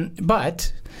 Mm-hmm.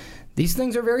 But these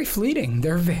things are very fleeting.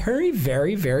 They're very,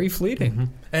 very, very fleeting. Mm-hmm.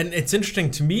 And it's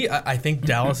interesting to me. I think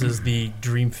Dallas is the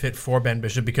dream fit for Ben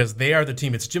Bishop because they are the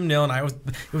team. It's Jim Nill, and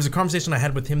it was a conversation I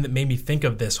had with him that made me think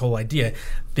of this whole idea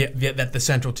that the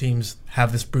Central teams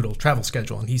have this brutal travel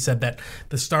schedule. And he said that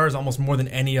the Stars, almost more than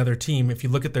any other team, if you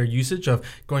look at their usage of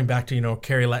going back to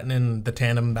Kari Lehtinen, the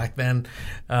tandem back then,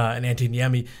 and Antti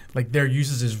Niemi, like their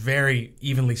usage is very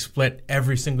evenly split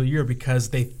every single year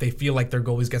because they feel like their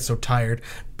goalies get so tired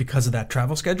because of that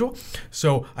travel schedule.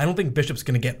 So I don't think Bishop's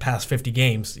going to get past 50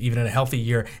 games even in a healthy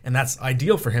year, and that's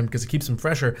ideal for him because it keeps him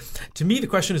fresher. To me, the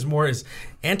question is more is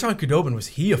Anton Khudobin, was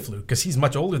he a fluke? Because he's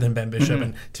much older than Ben Bishop,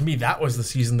 and to me, that was the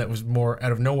season that was more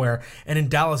out of nowhere. And in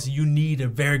Dallas, you need a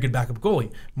very good backup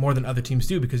goalie, more than other teams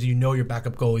do, because your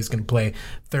backup goalie is going to play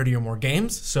 30 or more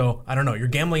games. So, I don't know. You're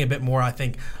gambling a bit more, I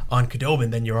think, on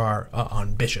Khudobin than you are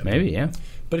on Bishop. Maybe, yeah.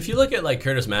 But if you look at like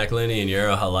Curtis McElhinney and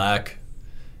Jaro Halak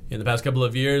in the past couple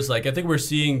of years, like I think we're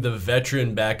seeing the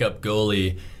veteran backup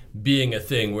goalie being a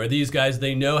thing where these guys,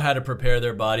 they know how to prepare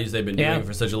their bodies. They've been doing it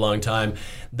for such a long time.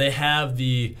 They have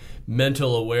the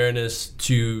mental awareness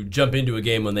to jump into a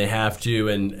game when they have to,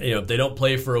 and if they don't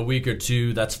play for a week or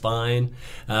two, that's fine.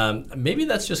 Maybe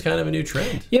that's just kind of a new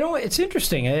trend. It's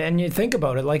interesting, and you think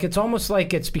about it, like it's almost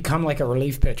like it's become like a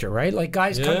relief pitcher, right? Like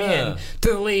guys come in to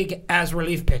the league as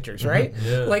relief pitchers, right?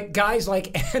 Yeah. Like guys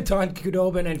like Anton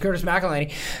Khudobin and Curtis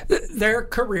McElhinney, they're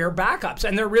career backups,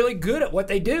 and they're really good at what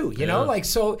they do. Like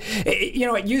so,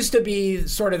 it used to be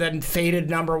sort of the faded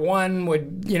number one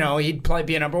would, he'd probably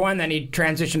be a number one, then he'd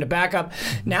transition to backup.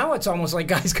 Now it's almost like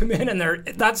guys come in and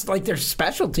that's like their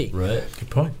specialty. Right. Good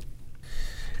point.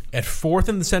 At fourth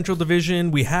in the Central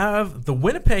Division, we have the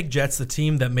Winnipeg Jets, the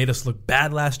team that made us look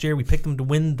bad last year. We picked them to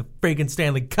win the friggin'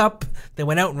 Stanley Cup. They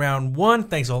went out in round one.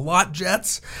 Thanks a lot,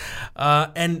 Jets.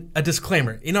 And a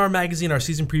disclaimer. In our magazine, our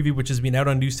season preview, which has been out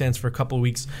on newsstands for a couple of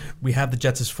weeks, we have the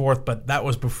Jets as fourth, but that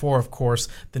was before, of course,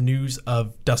 the news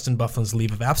of Dustin Byfuglien's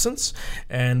leave of absence.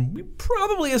 And we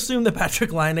probably assumed that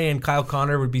Patrik Laine and Kyle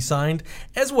Connor would be signed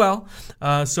as well.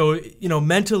 So,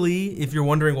 mentally, if you're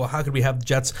wondering, well, how could we have the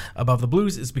Jets above the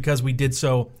Blues, it's because we did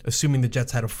so assuming the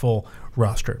Jets had a full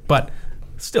roster. But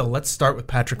still, let's start with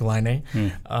Patrik Laine.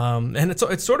 And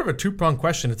it's sort of a two-pronged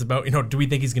question. It's about, do we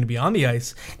think he's going to be on the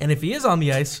ice? And if he is on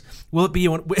the ice, will it be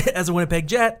as a Winnipeg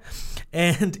Jet?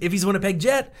 And if he's a Winnipeg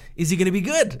Jet, is he going to be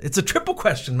good? It's a triple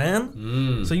question,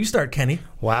 man. So you start, Kenny.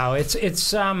 Wow, it's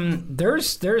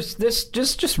there's this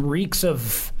just reeks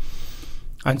of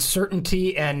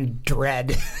uncertainty and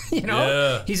dread.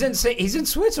 He's in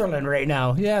Switzerland right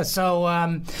now. So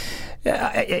I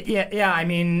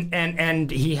mean, and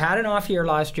he had an off year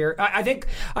last year. I think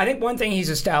one thing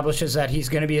he's established is that he's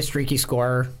going to be a streaky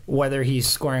scorer, whether he's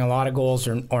scoring a lot of goals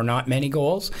or not many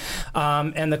goals.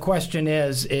 And the question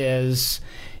is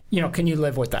can you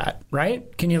live with that,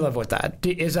 right? Can you live with that?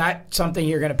 Is that something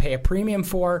you're going to pay a premium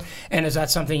for, and is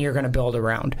that something you're going to build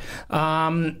around?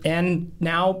 And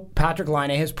now Patrik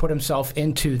Laine has put himself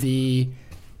into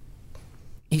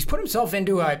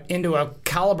a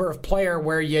caliber of player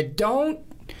where you don't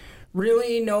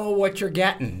really know what you're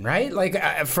getting, right?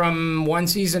 Like from one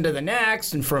season to the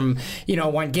next, and from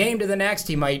one game to the next,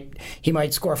 he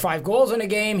might score 5 goals in a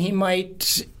game. He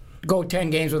might go 10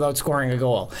 games without scoring a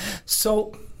goal.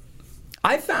 So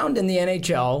I found in the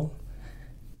NHL,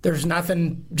 there's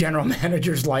nothing general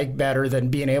managers like better than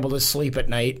being able to sleep at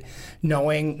night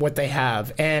knowing what they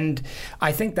have. And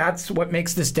I think that's what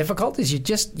makes this difficult, is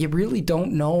you really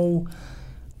don't know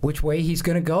which way he's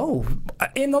going to go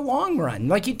in the long run.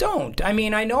 Like, you don't. I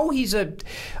mean, I know he's a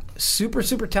super,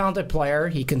 super talented player.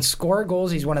 He can score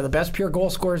goals. He's one of the best pure goal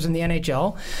scorers in the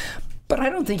NHL. But I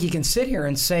don't think you can sit here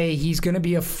and say he's going to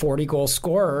be a 40-goal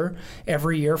scorer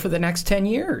every year for the next 10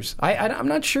 years. I'm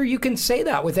not sure you can say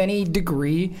that with any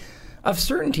degree of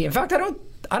certainty. In fact, I don't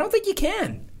think you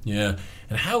can. Yeah.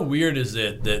 And how weird is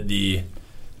it that the,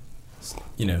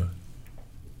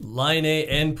 Laine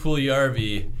and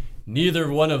Puljujarvi,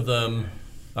 neither one of them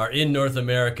are in North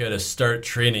America to start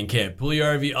training camp.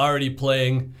 Puljujarvi already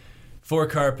playing for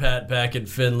Karpat back in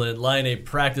Finland. Laine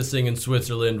practicing in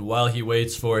Switzerland while he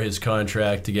waits for his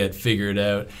contract to get figured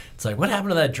out. It's like, what happened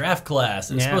to that draft class?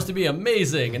 It's supposed to be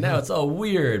amazing, and now it's all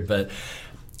weird. But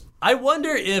I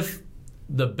wonder if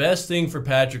the best thing for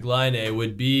Patrik Laine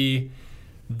would be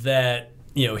that,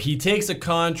 he takes a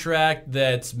contract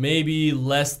that's maybe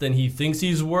less than he thinks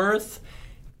he's worth,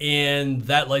 and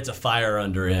that lights a fire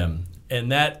under him.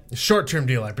 And that short-term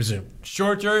deal, I presume.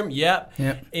 Short-term, yep.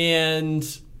 And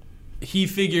he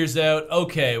figures out,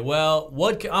 okay, well,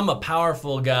 I'm a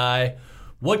powerful guy.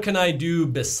 What can I do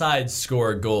besides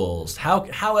score goals?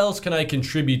 How else can I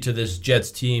contribute to this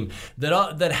Jets team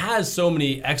that has so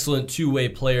many excellent two-way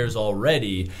players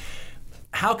already?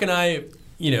 How can I,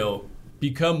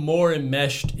 become more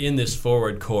enmeshed in this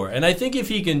forward core? And I think if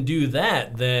he can do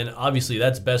that, then obviously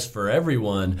that's best for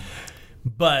everyone.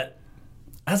 But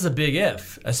that's a big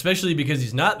if, especially because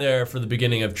he's not there for the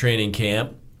beginning of training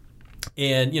camp.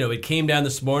 And, it came down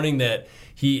this morning that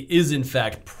he is, in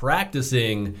fact,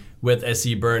 practicing with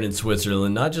SC Bern in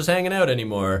Switzerland, not just hanging out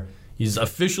anymore. He's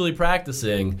officially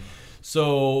practicing.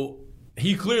 So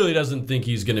he clearly doesn't think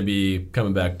he's going to be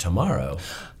coming back tomorrow.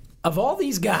 Of all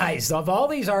these guys, of all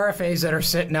these RFAs that are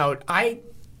sitting out, and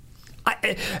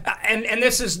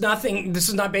this is nothing. This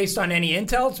is not based on any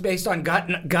intel. It's based on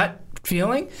gut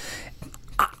feeling.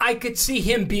 I could see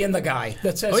him being the guy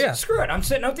that says, screw it, I'm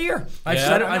sitting out the year. I've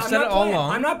said it all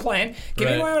along. I'm not playing.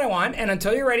 Give me what I want, and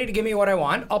until you're ready to give me what I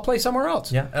want, I'll play somewhere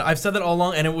else. Yeah, I've said that all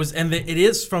along, and it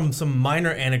is from some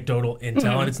minor anecdotal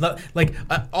intel, and it's not, like,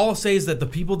 all I'll say is that the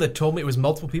people that told me, it was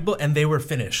multiple people, and they were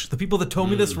Finnish. The people that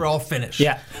told me this were all Finnish.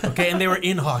 Yeah. Okay, and they were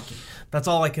in hockey. That's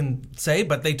all I can say,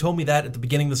 but they told me that at the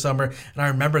beginning of the summer, and I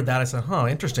remembered that. I said,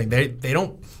 interesting.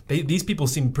 These people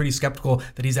seem pretty skeptical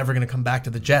that he's ever going to come back to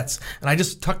the Jets. And I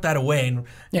just tucked that away,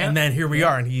 and then here we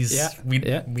are, and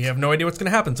we have no idea what's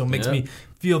going to happen, so it makes me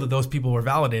feel that those people were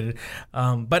validated.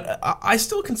 But I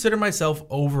still consider myself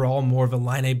overall more of a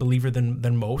Laine believer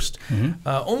than most,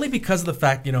 only because of the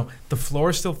fact, the floor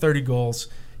is still 30 goals.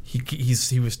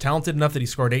 He was talented enough that he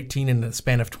scored 18 in the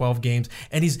span of 12 games,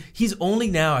 and he's only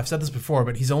now, I've said this before,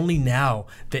 but he's only now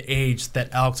the age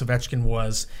that Alex Ovechkin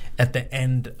was at the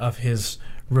end of his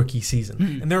rookie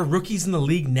season. And there are rookies in the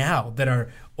league now that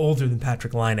are older than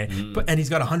Patrik Laine, and he's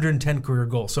got 110 career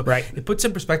goals. So it puts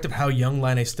in perspective how young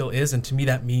Laine still is, and to me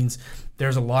that means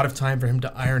there's a lot of time for him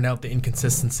to iron out the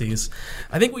inconsistencies.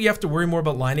 I think what you have to worry more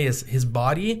about Laine is his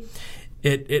body.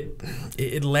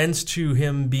 It lends to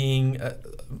him being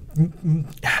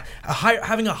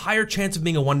having a higher chance of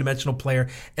being a one-dimensional player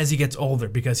as he gets older,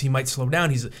 because he might slow down.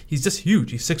 He's just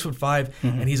huge. He's 6'5",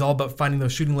 and he's all about finding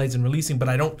those shooting lanes and releasing. But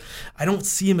I don't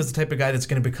see him as the type of guy that's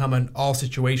going to become an all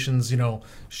situations,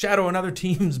 shadow another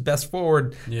team's best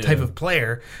forward type of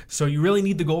player. So you really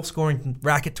need the goal scoring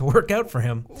racket to work out for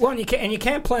him. Well, you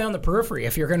can't play on the periphery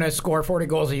if you're going to score 40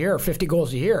 goals a year or 50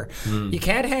 goals a year. You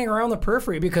can't hang around the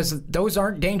periphery because those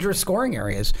aren't dangerous scoring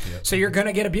areas. So you're going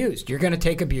to get abused. You're going to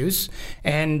take abuse,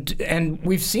 and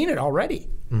we've seen it already.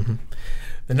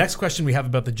 The next question we have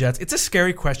about the Jets, it's a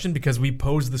scary question because we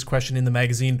posed this question in the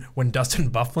magazine when Dustin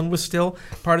Byfuglien was still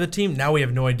part of the team. Now we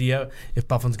have no idea if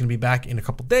Byfuglien's going to be back in a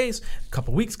couple days, a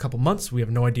couple weeks, a couple months. We have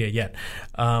no idea yet.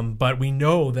 But we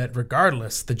know that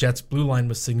regardless, the Jets' blue line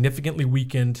was significantly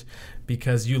weakened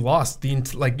because you lost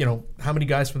how many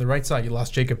guys from the right side? You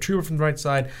lost Jacob Trouba from the right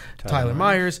side, Tyler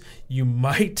Myers. You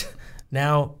might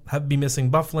now be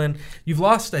missing Byfuglien. You've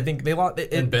lost, I think they lost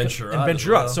and Ben Sherratt.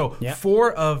 Well. So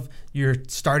 4 of your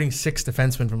starting 6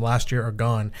 defensemen from last year are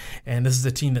gone, and this is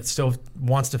a team that still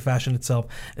wants to fashion itself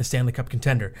as Stanley Cup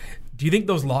contender. Do you think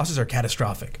those losses are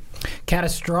catastrophic?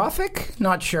 Catastrophic?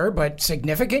 Not sure, but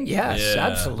significant? Yes,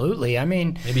 absolutely. I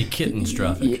mean, maybe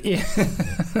kittens-trophic.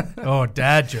 Oh,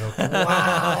 dad joke.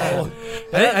 Wow.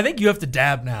 I think you have to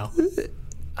dab now.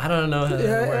 I don't know how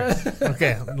that works.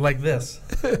 Okay, like this.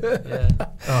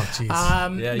 Oh,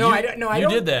 jeez. You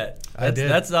did that. I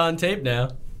did. That's on tape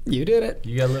now. You did it.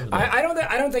 You gotta live with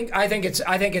that. I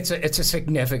think it's a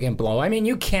significant blow. I mean,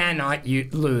 you cannot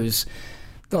lose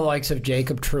the likes of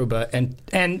Jacob Trouba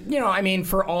and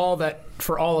for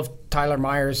all of Tyler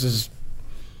Myers'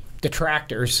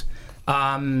 detractors.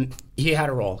 He had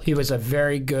a role. He was a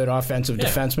very good offensive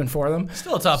defenseman for them.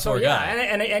 Still a top 4 guy.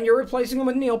 And you're replacing him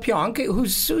with Neil Pionk,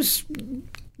 who's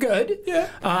good. Yeah.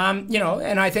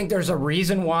 And I think there's a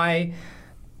reason why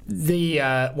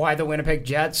the Winnipeg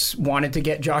Jets wanted to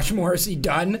get Josh Morrissey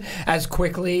done as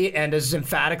quickly and as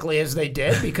emphatically as they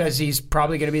did, because he's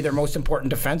probably going to be their most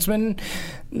important defenseman,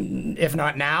 if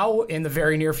not now, in the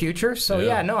very near future. So,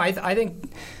 I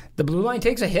think the blue line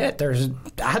takes a hit. There's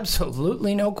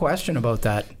absolutely no question about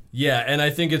that. Yeah, and I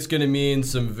think it's going to mean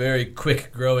some very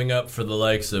quick growing up for the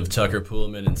likes of Tucker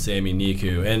Poolman and Sami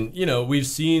Niku. And, we've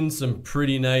seen some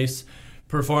pretty nice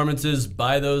performances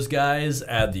by those guys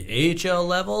at the AHL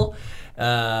level.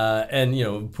 And,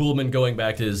 Poolman going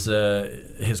back to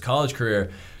his college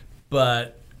career.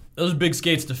 But those are big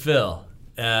skates to fill,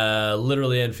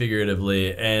 literally and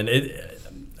figuratively. And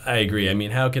I agree. I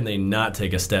mean, how can they not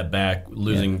take a step back,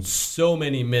 losing so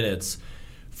many minutes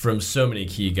from so many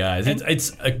key guys?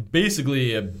 It's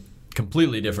basically a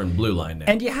completely different blue line now.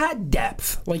 And you had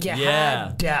depth.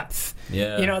 Had depth.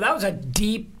 Yeah. That was a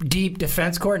deep, deep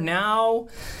defense core. Now,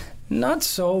 not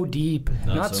so deep.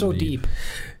 Not so deep.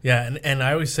 Yeah, and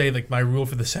I always say, my rule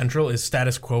for the Central is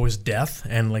status quo is death.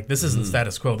 And, this isn't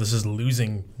status quo. This is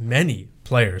losing many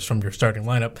players from your starting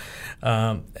lineup.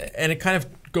 And it kind of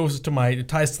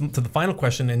ties to the final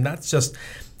question, and that's just,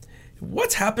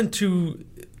 what's happened to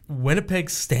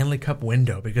Winnipeg's Stanley Cup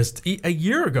window? Because a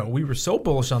year ago we were so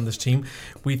bullish on this team.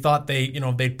 We thought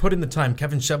they'd put in the time.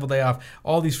 Kevin Cheveldayoff,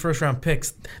 all these first round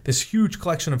picks, this huge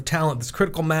collection of talent, this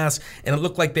critical mass, and it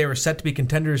looked like they were set to be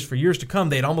contenders for years to come.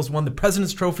 They'd almost won the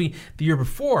President's Trophy the year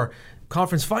before,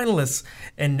 conference finalists,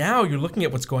 and now you're looking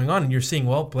at what's going on and you're seeing,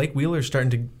 Blake Wheeler's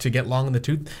starting to get long in the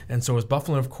tooth, and so is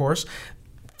Byfuglien, of course.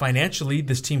 Financially,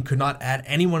 this team could not add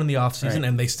anyone in the offseason,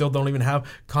 and they still don't even have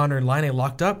Connor and Laine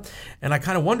locked up. And I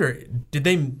kind of wonder, did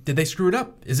they screw it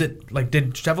up? Is it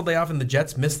did Cheveldayoff and the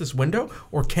Jets miss this window,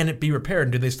 or can it be repaired,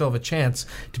 and do they still have a chance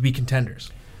to be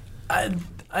contenders?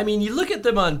 I mean, you look at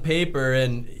them on paper,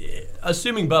 and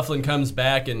assuming Byfuglien comes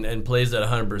back and plays at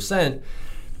 100%,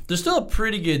 they're still a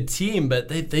pretty good team, but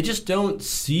they just don't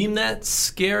seem that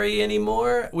scary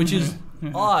anymore, which is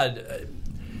odd.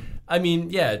 I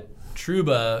mean,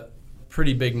 Trouba,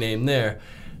 pretty big name there.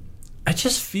 I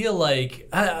just feel like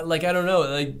I don't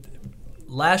know,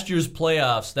 last year's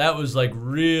playoffs, that was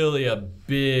really a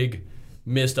big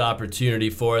missed opportunity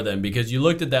for them, because you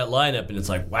looked at that lineup and it's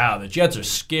wow, the Jets are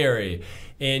scary.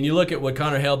 And you look at what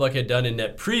Connor Hellebuyck had done in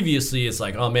net previously, it's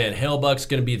oh man, Hellebuyck's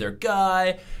going to be their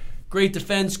guy. Great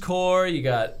defense core. You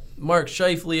got Mark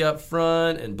Scheifele up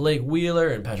front and Blake Wheeler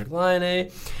and Patrick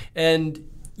Laine. And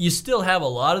you still have a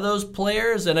lot of those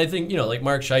players, and I think,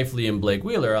 Mark Scheifele and Blake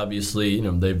Wheeler, obviously,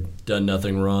 they've done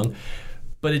nothing wrong.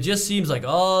 But it just seems like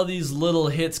all these little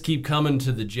hits keep coming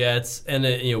to the Jets, and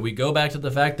we go back to the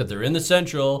fact that they're in the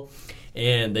Central,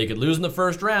 and they could lose in the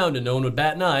first round, and no one would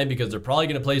bat an eye because they're probably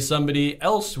going to play somebody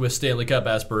else with Stanley Cup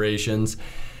aspirations.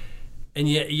 And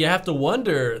you have to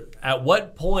wonder, at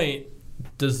what point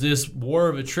does this war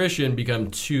of attrition become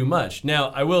too much? Now,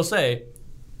 I will say,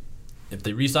 if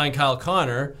they re-sign Kyle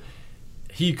Connor,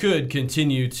 he could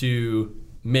continue to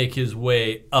make his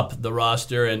way up the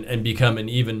roster and become an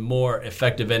even more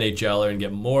effective NHLer and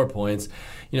get more points.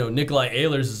 Nikolai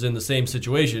Ehlers is in the same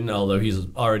situation, although he's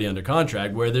already under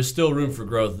contract, where there's still room for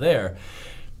growth there.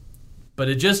 But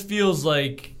it just feels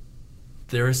like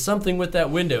there is something with that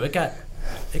window. It got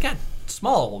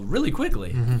small really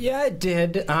quickly. Mm-hmm. Yeah, it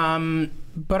did.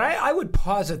 But I would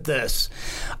posit this.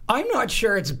 I'm not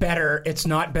sure it's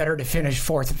not better to finish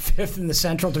 4th and 5th in the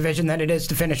Central Division than it is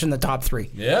to finish in the top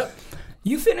 3. Yep.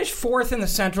 You finish 4th in the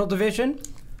Central Division,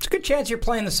 it's a good chance you're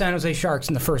playing the San Jose Sharks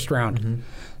in the first round.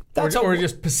 Mm-hmm. Or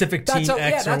just Pacific Team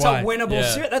X or Y.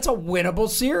 That's a winnable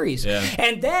series. Yeah.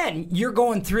 And then you're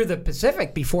going through the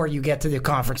Pacific before you get to the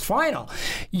conference final.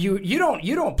 You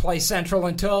don't play Central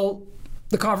until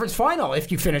the conference final if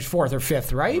you finish 4th or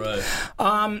 5th, right?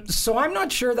 So I'm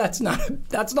not sure that's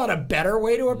not a better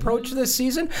way to approach this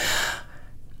season.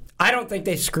 I don't think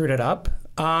they screwed it up.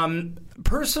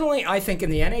 Personally, I think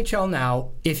in the NHL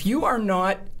now, if you are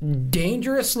not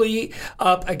dangerously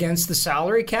up against the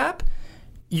salary cap,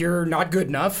 you're not good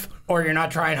enough or you're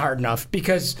not trying hard enough,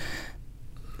 because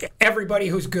everybody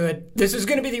who's good, this is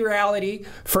going to be the reality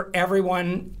for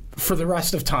everyone for the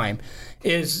rest of time,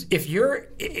 is if you're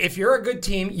a good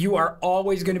team, you are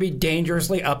always going to be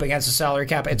dangerously up against the salary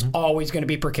cap. It's always going to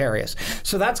be precarious.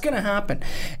 So that's going to happen.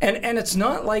 And it's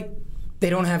not like they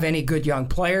don't have any good young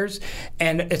players,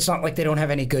 and it's not like they don't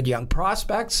have any good young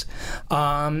prospects.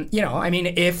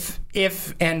 If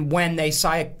and when they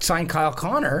sign Kyle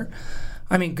Connor,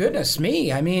 goodness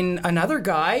me. Another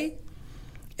guy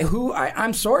who,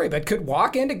 I'm sorry, but could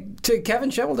walk into Kevin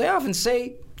Cheveldayoff and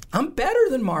say, I'm better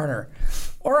than Marner,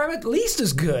 or I'm at least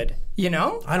as good. You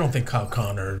know, I don't think Kyle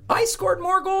Connor. I scored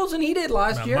more goals than he did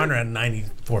last year. Marner had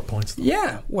 94 points. Though.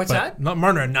 Yeah, what's that? Not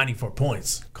Marner had 94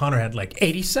 points. Connor had like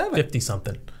 87, 50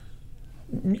 something.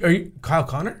 Are you Kyle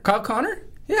Connor? Kyle Connor?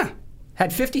 Yeah,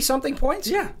 had 50 something points.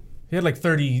 Yeah. He had like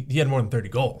 30. He had more than 30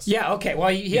 goals. Yeah. Okay. Well,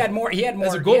 he had more. He had more.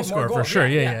 As a goal scorer for sure.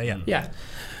 Yeah.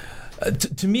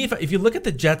 To me, if you look at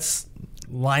the Jets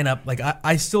lineup, like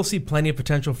I still see plenty of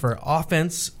potential for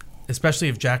offense, especially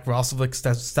if Jack Roslovic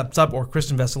steps up or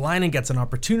Kristen Vesalainen gets an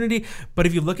opportunity. But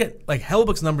if you look at like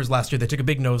Hellebuyck's numbers last year, they took a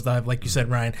big nosedive, like you said,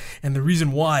 Ryan. And the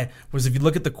reason why was if you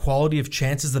look at the quality of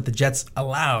chances that the Jets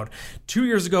allowed. 2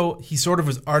 years ago, he sort of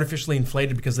was artificially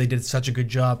inflated because they did such a good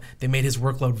job. They made his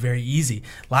workload very easy.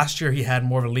 Last year, he had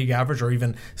more of a league average or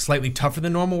even slightly tougher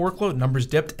than normal workload. Numbers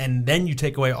dipped, and then you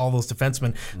take away all those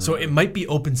defensemen. So it might be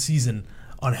open season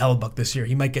on Hellebuyck this year.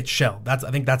 He might get shelled. I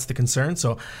think that's the concern.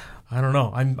 So I don't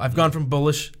know. I've gone from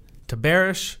bullish to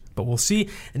bearish, but we'll see.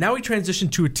 And now we transition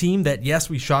to a team that, yes,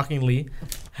 we shockingly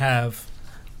have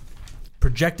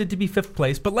projected to be fifth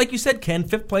place. But like you said, Ken,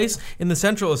 fifth place in the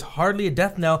Central is hardly a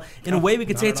death knell. In a way, we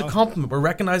could say it's a compliment. We're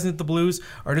recognizing that the Blues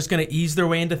are just going to ease their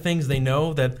way into things. They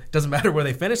know that it doesn't matter where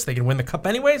they finish. They can win the Cup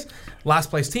anyways. Last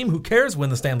place team, who cares? Win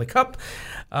the Stanley Cup.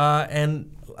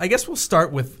 And I guess we'll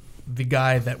start with the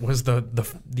guy that was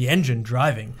the engine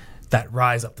driving that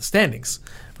rise up the standings,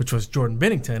 which was Jordan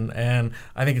Binnington. And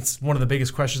I think it's one of the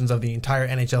biggest questions of the entire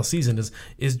NHL season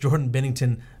is Jordan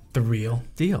Binnington the real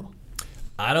deal?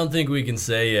 I don't think we can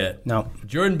say yet. No.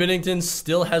 Jordan Binnington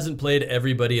still hasn't played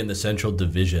everybody in the Central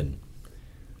Division.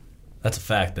 That's a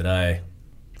fact that I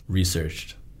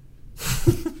researched.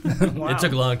 Wow. It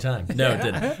took a long time. No, it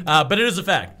didn't. But it is a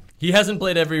fact. He hasn't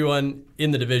played everyone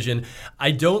in the division. I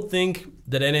don't think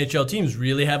that NHL teams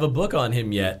really have a book on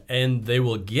him yet, and they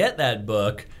will get that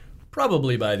book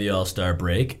probably by the All-Star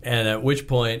break, and at which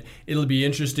point it'll be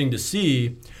interesting to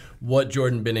see what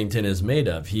Jordan Binnington is made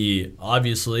of. He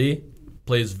obviously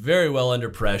plays very well under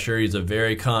pressure. He's a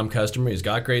very calm customer. He's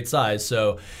got great size,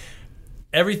 so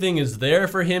everything is there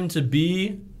for him to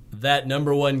be that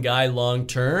number one guy long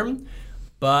term,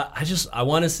 but I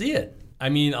want to see it. I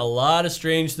mean, a lot of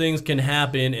strange things can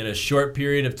happen in a short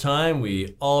period of time.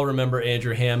 We all remember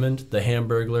Andrew Hammond, the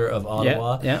Hamburglar of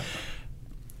Ottawa. Yeah.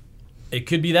 It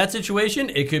could be that situation.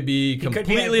 It could be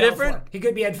completely different. He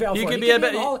could be Ed Belfour. He could be a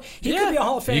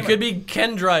Hall of Famer. He could be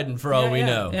Ken Dryden for all we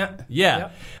know.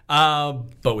 Yeah.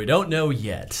 But we don't know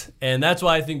yet. And that's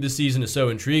why I think this season is so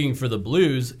intriguing for the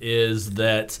Blues is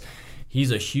that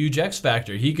he's a huge X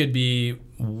factor. He could be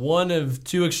one of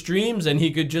two extremes, and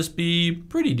he could just be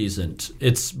pretty decent.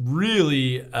 It's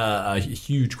really a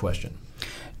huge question.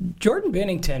 Jordan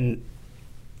Binnington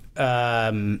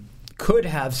could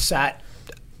have sat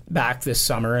back this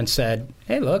summer and said,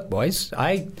 "Hey, look, boys,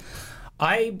 I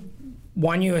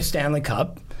won you a Stanley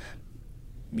Cup.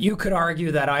 You could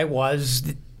argue that I was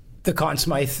the Conn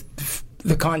Smythe,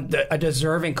 a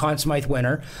deserving Conn Smythe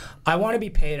winner. I want to be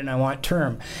paid and I want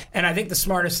term." And I think the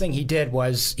smartest thing he did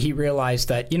was he realized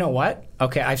that, you know what?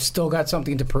 Okay, I've still got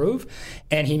something to prove,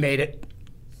 and he made it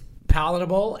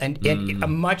palatable and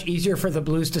much easier for the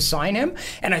Blues to sign him.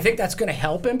 And I think that's going to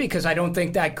help him because I don't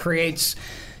think that creates.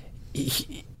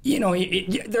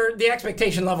 The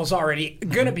expectation level's already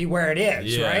going to be where it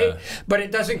is, right? But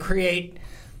it doesn't create,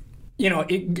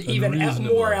 even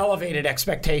more elevated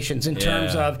expectations in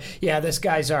terms of, this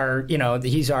guy's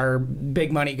he's our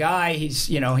big money guy. He's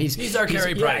our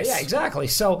Carey Price. Yeah, exactly.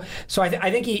 So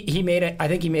I think he made it. I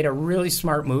think he made a really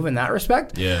smart move in that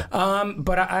respect. Yeah.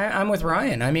 But I'm with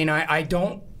Ryan. I mean, I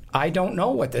don't know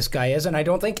what this guy is, and I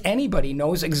don't think anybody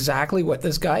knows exactly what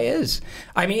this guy is.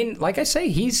 I mean, like I say,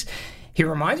 he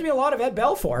reminds me a lot of Ed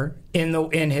Belfour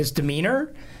in his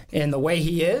demeanor, in the way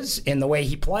he is, in the way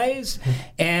he plays,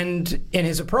 and in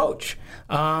his approach.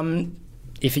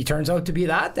 If he turns out to be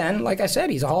that, then, like I said,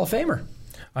 he's a Hall of Famer.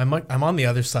 I'm on the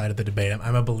other side of the debate.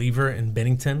 I'm a believer in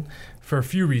Binnington for a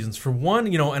few reasons. For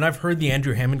one, and I've heard the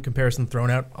Andrew Hammond comparison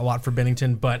thrown out a lot for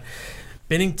Binnington, but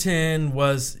Binnington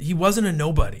wasn't a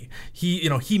nobody.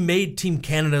 He made Team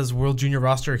Canada's World Junior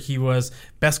roster. He was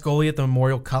best goalie at the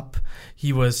Memorial Cup.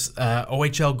 He was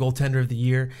OHL goaltender of the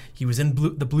year. He was in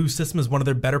the Blue system as one of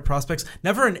their better prospects.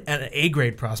 Never an A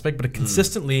grade prospect, but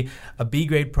consistently a B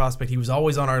grade prospect. He was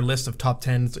always on our list of top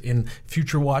 10s in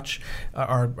Future Watch,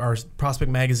 our prospect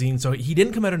magazine. So he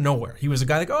didn't come out of nowhere. He was a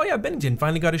guy like, Binnington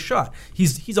finally got his shot.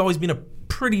 He's always been a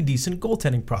pretty decent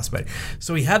goaltending prospect.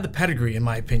 So he had the pedigree, in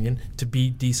my opinion, to be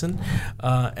decent.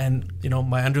 And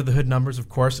my under the hood numbers, of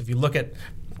course, if you look at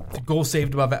goals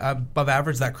saved above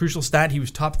average, that crucial stat. He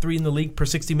was top 3 in the league per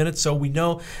 60 minutes. So we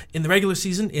know in the regular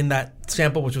season, in that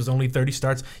sample, which was only 30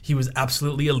 starts, he was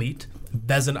absolutely elite.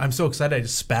 Vezina, I'm so excited I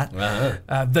just spat.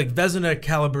 The Vezina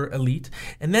caliber elite.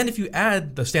 And then if you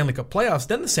add the Stanley Cup playoffs,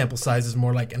 then the sample size is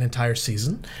more like an entire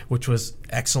season, which was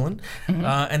excellent.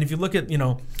 And if you look at,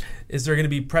 is there going to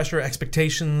be pressure,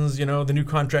 expectations, the new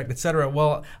contract, etc.?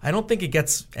 Well, I don't think it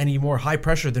gets any more high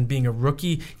pressure than being a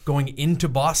rookie going into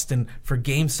Boston for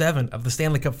Game 7 of the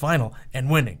Stanley Cup Final and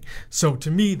winning. So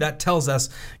to me, that tells us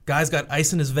guy's got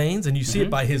ice in his veins, and you see it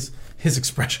by his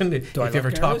expression. If you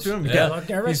ever talk to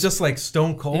him, he's just like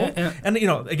stone cold. And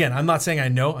again, I'm not saying I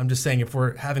know. I'm just saying if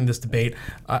we're having this debate,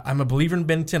 I'm a believer in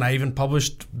Binnington. I even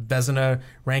published Vezina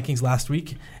rankings last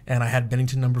week, and I had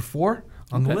Binnington number 4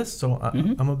 on the list. So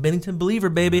I'm a Binnington believer,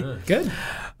 baby. Good.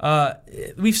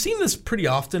 We've seen this pretty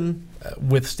often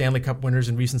with Stanley Cup winners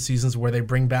in recent seasons where they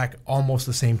bring back almost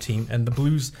the same team, and the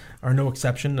Blues are no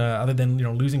exception, other than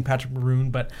losing Patrick Maroon.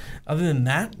 But other than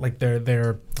that, like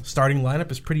their starting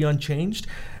lineup is pretty unchanged.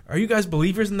 Are you guys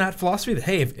believers in that philosophy that,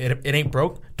 hey, if it ain't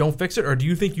broke, don't fix it? Or do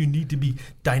you think you need to be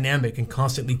dynamic and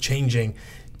constantly changing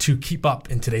to keep up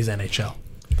in today's NHL?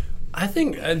 I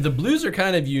think the Blues are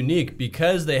kind of unique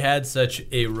because they had such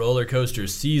a roller coaster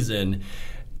season.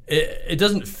 It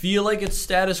doesn't feel like it's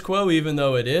status quo, even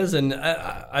though it is. And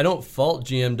I don't fault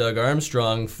GM Doug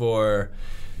Armstrong for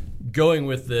going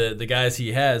with the guys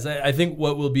he has. I think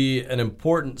what will be an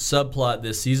important subplot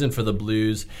this season for the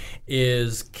Blues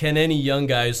is, can any young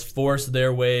guys force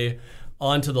their way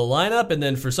onto the lineup, and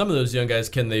then for some of those young guys,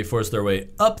 can they force their way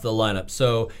up the lineup?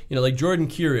 So, like Jordan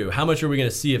Kyrou, how much are we going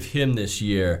to see of him this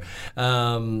year?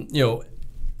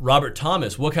 Robert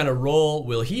Thomas, what kind of role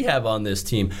will he have on this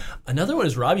team? Another one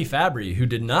is Robbie Fabry, who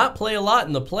did not play a lot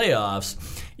in the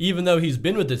playoffs, even though he's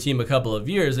been with the team a couple of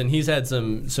years, and he's had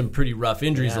some pretty rough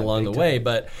injuries along the way.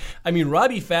 But,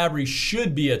 Robbie Fabry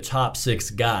should be a top 6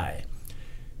 guy.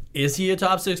 Is he a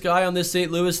top 6 guy on this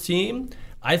St. Louis team?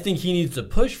 I think he needs to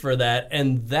push for that,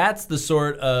 and that's the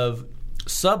sort of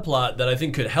subplot that I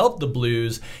think could help the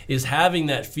Blues, is having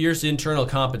that fierce internal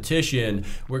competition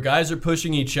where guys are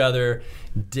pushing each other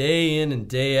day in and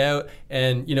day out.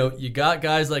 And, you got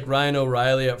guys like Ryan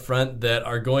O'Reilly up front that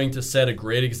are going to set a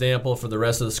great example for the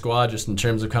rest of the squad just in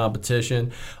terms of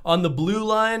competition. On the blue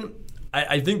line,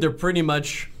 I think they're pretty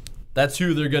much, that's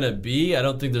who they're going to be. I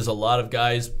don't think there's a lot of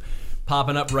guys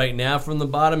popping up right now from the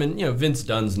bottom, and Vince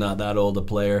Dunn's not that old a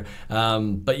player,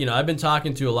 but I've been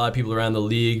talking to a lot of people around the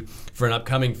league for an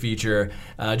upcoming feature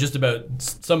just about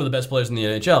some of the best players in the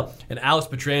NHL, and Alex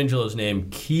Pietrangelo's name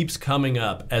keeps coming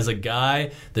up as a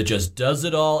guy that just does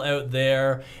it all out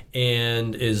there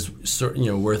and is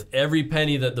worth every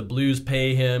penny that the Blues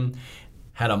pay him.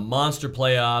 Had a monster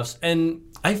playoffs, and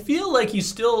I feel like he's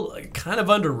still kind of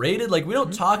underrated. Like, we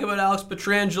don't talk about Alex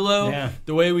Pietrangelo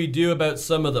the way we do about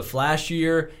some of the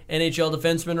flashier NHL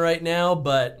defensemen right now,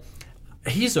 but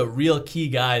he's a real key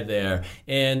guy there.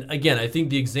 And again, I think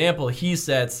the example he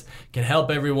sets can help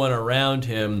everyone around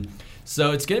him.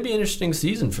 So it's going to be an interesting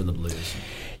season for the Blues.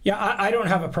 Yeah, I don't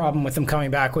have a problem with them coming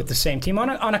back with the same team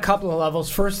on a couple of levels.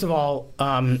 First of all,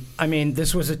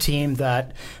 this was a team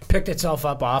that picked itself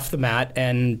up off the mat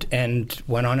and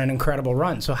went on an incredible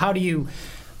run. So how do you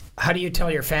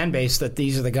tell your fan base that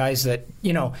these are the guys that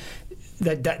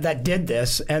that did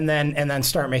this and then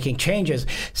start making changes?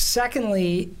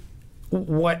 Secondly,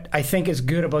 what I think is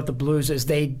good about the Blues is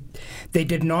they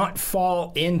did not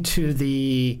fall into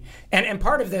the and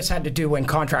part of this had to do when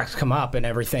contracts come up and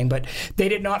everything, but they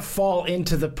did not fall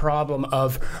into the problem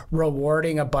of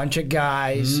rewarding a bunch of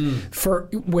guys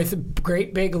with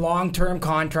great big long-term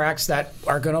contracts that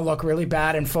are going to look really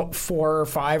bad in 4 or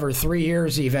 5 or 3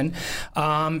 years even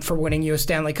for winning you a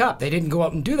Stanley Cup. They didn't go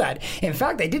out and do that. In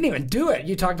fact, they didn't even do it.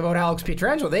 You talked about Alex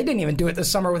Pietrangelo. They didn't even do it this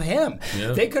summer with him.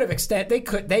 Yeah. They could have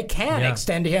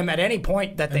extend him at any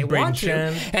point that they want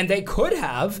to, and they could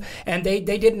have, and they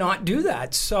did not do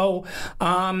that. So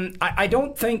I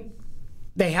don't think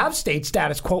they have stayed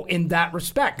status quo in that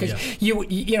respect, because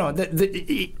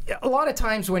a lot of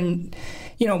times when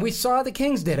we saw the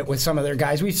Kings did it with some of their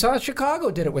guys, we saw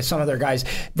Chicago did it with some of their guys.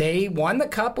 They won the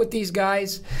cup with these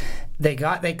guys. They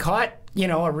caught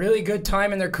a really good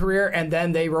time in their career, and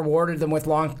then they rewarded them with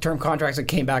long-term contracts that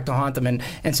came back to haunt them,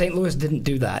 and St. Louis didn't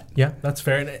do that. Yeah, that's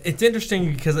fair. And it's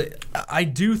interesting because I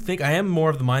do think I am more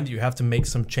of the mind that you have to make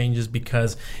some changes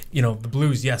because, the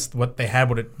Blues, yes, what they had,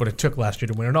 what it took last year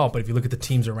to win it all, but if you look at the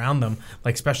teams around them,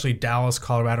 like especially Dallas,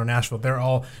 Colorado, Nashville, they're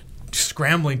all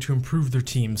scrambling to improve their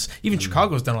teams. Even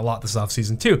Chicago's done a lot this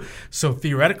offseason too. So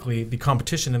theoretically, the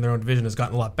competition in their own division has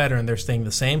gotten a lot better, and they're staying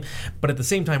the same. But at the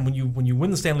same time, when you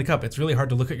win the Stanley Cup, it's really hard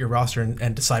to look at your roster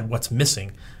and decide what's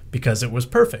missing because it was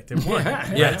perfect. It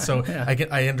won. So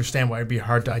I understand why it'd be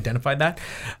hard to identify that.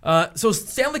 So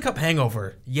Stanley Cup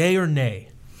hangover, yay or nay?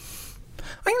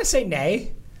 I'm going to say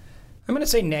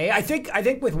nay. I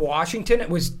think with Washington, it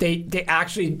was they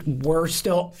actually were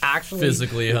still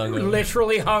physically hungover,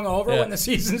 literally hungover when the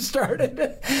season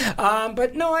started.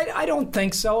 But no, I don't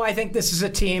think so. I think this is a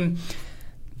team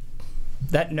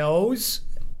that knows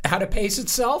how to pace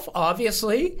itself,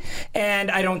 obviously,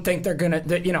 and I don't think they're gonna.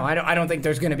 I don't think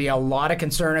there's going to be a lot of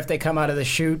concern if they come out of the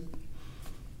chute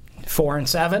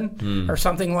 4-7 or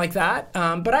something like that.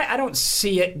 But I don't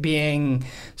see it being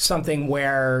something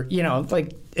where,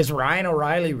 is Ryan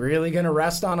O'Reilly really going to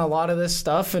rest on a lot of this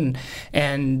stuff and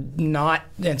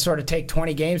sort of take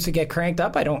 20 games to get cranked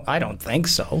up? I don't think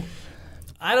so.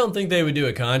 I don't think they would do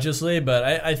it consciously, but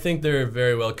I think there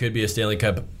very well could be a Stanley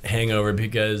Cup hangover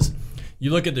because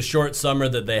you look at the short summer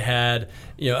that they had,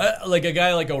 like a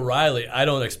guy like O'Reilly, I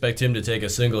don't expect him to take a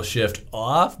single shift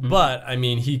off, but,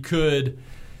 he could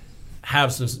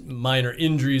have some minor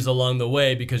injuries along the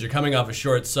way because you're coming off a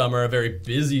short summer, a very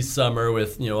busy summer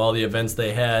with all the events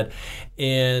they had,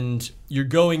 and you're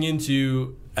going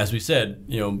into, as we said,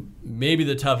 maybe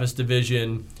the toughest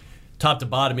division, top to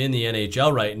bottom in the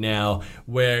NHL right now,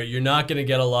 where you're not going to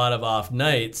get a lot of off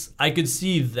nights. I could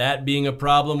see that being a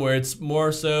problem where it's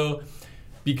more so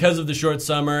because of the short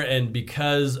summer and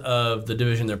because of the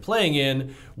division they're playing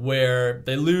in, where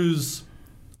they lose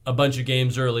a bunch of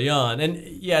games early on. And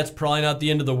it's probably not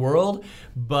the end of the world,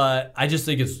 but I just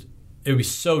think it would be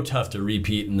so tough to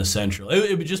repeat in the Central.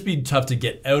 It would just be tough to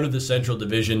get out of the Central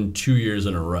Division 2 years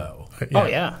in a row. Oh,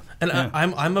 yeah. And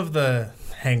I'm of the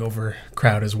hangover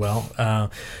crowd as well.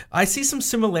 I see some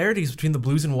similarities between the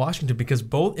Blues and Washington because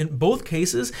in both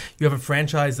cases you have a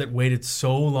franchise that waited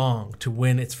so long to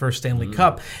win its first Stanley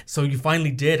Cup, so you finally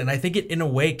did, and I think it in a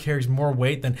way carries more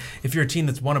weight than if you're a team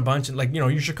that's won a bunch and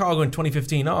you're Chicago in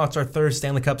 2015. Oh, it's our third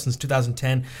Stanley Cup since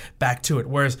 2010. Back to it.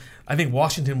 Whereas I think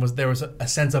Washington was a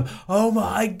sense of, oh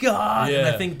my God, and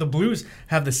I think the Blues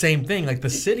have the same thing. Like the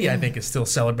city, I think is still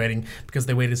celebrating because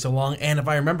they waited so long. And if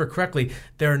I remember correctly,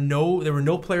 there were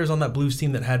no players on that Blues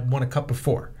team that had won a cup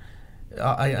before.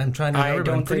 I'm trying to remember,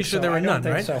 but I'm pretty sure there were none,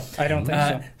 right? I don't think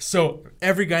so. So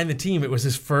every guy in the team, it was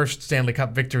his first Stanley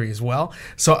Cup victory as well.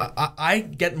 So I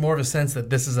get more of a sense that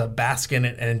this is a bask in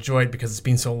it and enjoy it because it's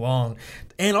been so long.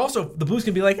 And also, the Blues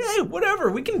can be like, hey, whatever,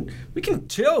 we can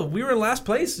chill. We were in last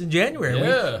place in January.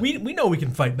 Yeah. We know we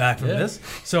can fight back from this.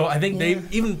 So I think they,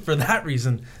 even for that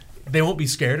reason, they won't be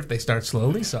scared if they start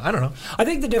slowly. So I don't know. I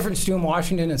think the difference between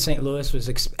Washington and St. Louis was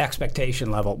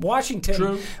expectation level.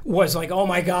 Washington was like, oh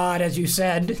my God, as you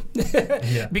said,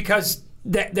 because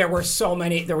there was so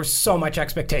much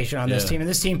expectation on this team, and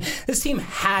this team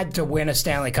had to win a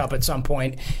Stanley Cup at some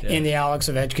point in the Alex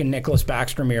Ovechkin, Nicholas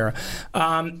Backstrom era.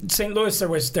 St.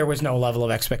 Louis, there was no level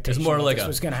of expectation. It's more like this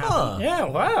was going to happen. Yeah,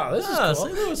 wow, this is cool.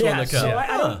 St. Louis won the Cup. So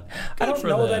I don't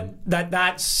know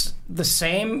that's the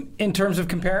same in terms of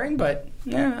comparing, but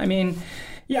you're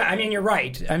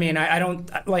right. I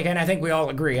don't like, and I think we all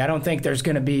agree. I don't think there's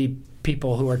going to be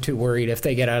people who are too worried if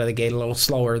they get out of the gate a little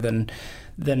slower than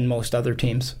most other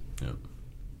teams. Yep.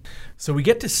 So we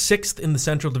get to 6th in the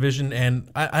Central Division, and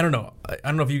I don't know. I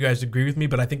don't know if you guys agree with me,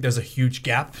 but I think there's a huge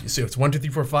gap. So it's 1, 2, 3,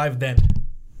 4, 5, then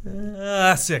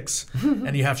 6,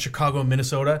 and you have Chicago and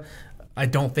Minnesota. I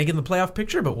don't think in the playoff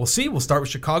picture, but we'll see. We'll start with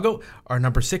Chicago, our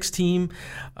number 6 team.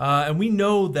 And we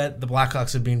know that the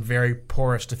Blackhawks have been very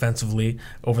porous defensively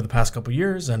over the past couple of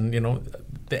years and,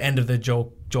 the end of the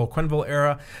Joel Quenneville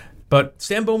era. But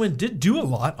Stan Bowman did do a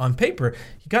lot on paper.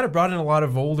 He kind of brought in a lot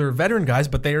of older veteran guys,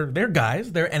 but they're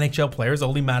guys. They're NHL players.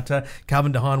 Oli Mata,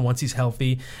 Calvin DeHaan, once he's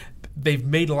healthy. They've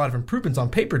made a lot of improvements on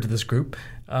paper to this group.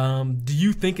 Do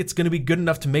you think it's going to be good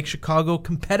enough to make Chicago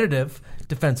competitive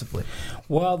defensively?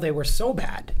 Well, they were so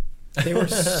bad. They were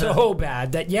so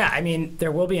bad that,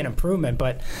 there will be an improvement,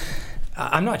 but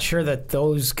I'm not sure that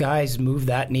those guys move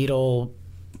that needle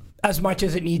as much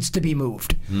as it needs to be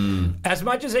moved. As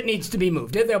much as it needs to be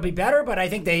moved. They'll be better, but I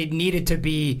think they needed to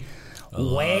be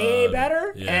way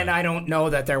better, and I don't know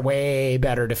that they're way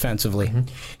better defensively.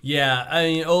 Mm-hmm.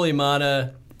 Yeah, Oli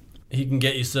Mata, he can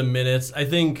get you some minutes. I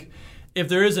think if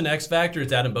there is an X factor,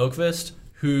 it's Adam Boqvist,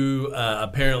 who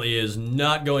apparently is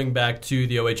not going back to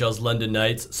the OHL's London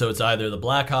Knights, so it's either the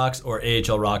Blackhawks or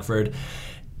AHL Rockford.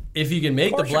 If you can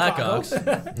make the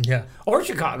Blackhawks... Or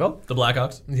Chicago. The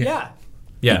Blackhawks? Yeah.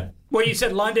 Yeah. Well, you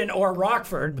said London or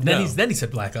Rockford. Then he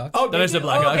said Blackhawks. Oh, Then I said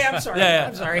Blackhawks. Okay, I'm sorry. Yeah.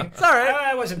 I'm sorry. It's all right.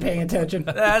 I wasn't paying attention.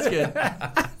 That's good.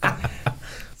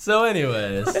 So,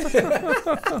 anyways,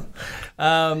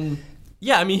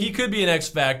 yeah, I mean, he could be an X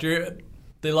factor.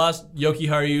 They lost Yoki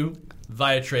Haru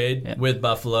via trade with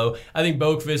Buffalo. I think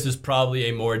Boqvist is probably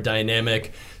a more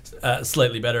dynamic,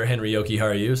 slightly better Henry Yoki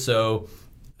Haru. So,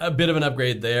 a bit of an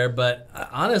upgrade there. But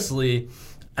honestly,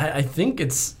 I think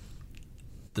it's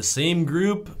the same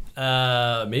group,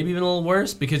 maybe even a little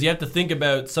worse, because you have to think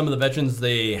about some of the veterans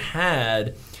they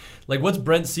had. Like, what's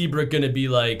Brent Seabrook going to be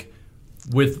like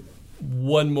with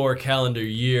one more calendar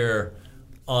year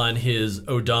on his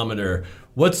odometer?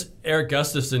 What's Eric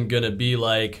Gustafsson going to be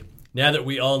like now that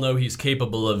we all know he's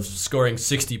capable of scoring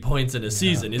 60 points in a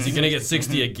season? Is he going to get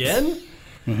 60 again?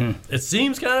 It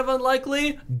seems kind of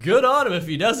unlikely. Good on him if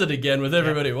he does it again with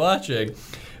everybody watching.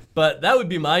 But that would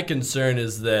be my concern,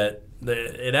 is that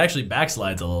it actually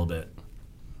backslides a little bit.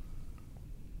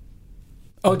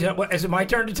 Oh, is it my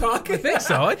turn to talk? I think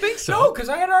so. No, because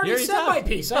I had already already said talked.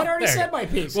 my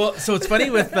piece. Well, so it's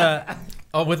funny with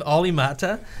Olli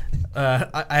Mata.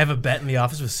 I have a bet in the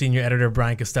office with senior editor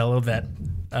Brian Costello that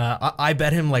I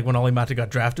bet him, like when Olli Mata got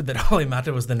drafted, that Olli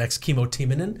Mata was the next Kimmo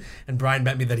Timonen, and Brian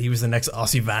bet me that he was the next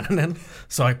Ossi Vannanen.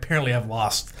 So I apparently have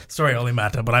lost. Sorry, Olli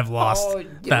Mata, but I've lost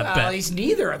that bet. He's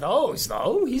neither of those,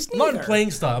 though. He's neither. Not in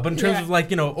playing style, but in terms of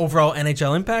overall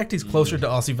NHL impact, he's closer to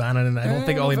Ossi Vannanen. I don't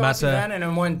think Olli Mata. Ossi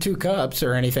Vannanen won 2 cups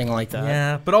or anything like that.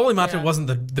 Yeah, but Olli Mata wasn't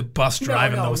the bus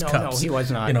driving those cups. No, he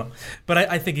was not. But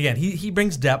I think again he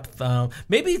brings depth.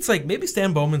 Maybe it's like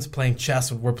Stan Bowman's playing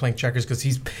chess and we're playing checkers, because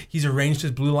he's arranged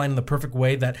his blue line in the perfect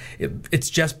way that it's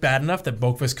just bad enough that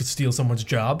Boqvist could steal someone's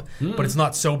job, but it's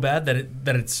not so bad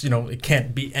that it's it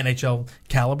can't be NHL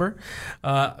caliber.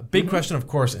 Big question, of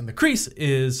course, in the crease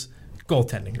is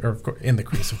goaltending, or in the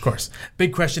crease, of course.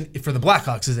 Big question for the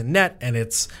Blackhawks is in net, and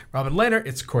it's Robin Lehner,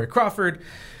 it's Corey Crawford.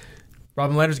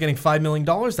 Robin Lehner's getting $5 million.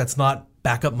 That's not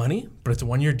backup money, but it's a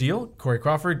 1-year deal. Corey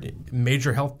Crawford,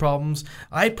 major health problems.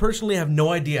 I personally have no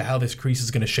idea how this crease is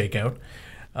going to shake out.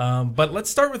 But let's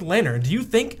start with Lehner. Do you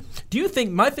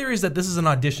think my theory is that this is an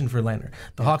audition for Lehner?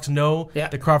 The Hawks know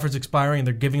that Crawford's expiring and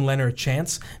they're giving Lehner a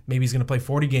chance. Maybe he's going to play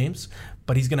 40 games,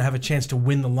 but he's going to have a chance to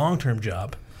win the long-term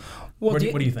job. Well, what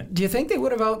do you think? Do you think they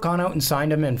would have gone out and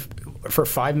signed him for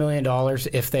 $5 million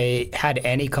if they had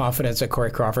any confidence that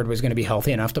Corey Crawford was going to be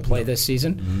healthy enough to play this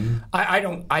season?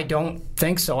 Mm-hmm. I don't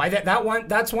think so.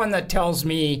 That's one that tells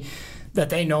me that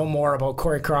they know more about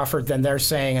Corey Crawford than they're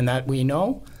saying and that we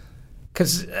know.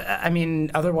 Because,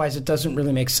 otherwise it doesn't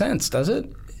really make sense, does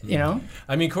it?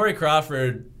 I mean, Corey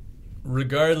Crawford,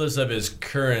 regardless of his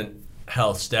current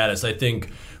health status, I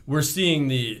think we're seeing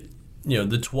the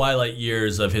twilight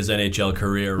years of his NHL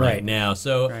career right now.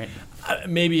 So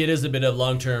maybe it is a bit of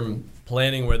long-term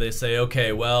planning where they say,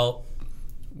 okay, well,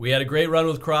 we had a great run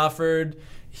with Crawford.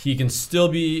 He can still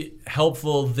be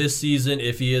helpful this season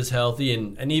if he is healthy.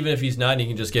 And even if he's not, he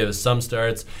can just give us some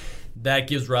starts. That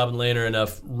gives Robin Lehner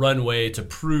enough runway to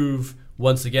prove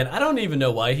once again. I don't even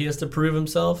know why he has to prove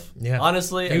himself. Yeah.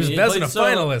 Honestly, he was Vezina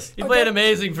finalist. He played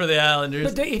amazing for the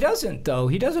Islanders. But he doesn't, though.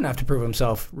 He doesn't have to prove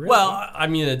himself. Really. Well, I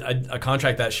mean, a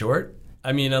contract that short.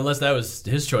 I mean, unless that was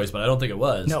his choice, but I don't think it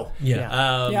was. No.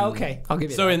 Yeah. Okay. I'll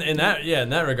give you. So that. in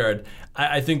that regard,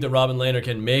 I think that Robin Lehner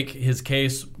can make his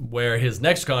case where his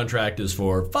next contract is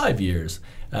for 5 years,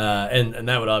 and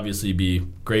that would obviously be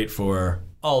great for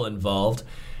all involved.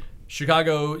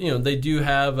 Chicago, they do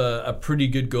have a pretty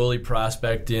good goalie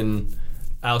prospect in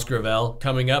Alex Gravel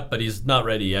coming up, but he's not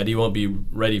ready yet. He won't be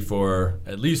ready for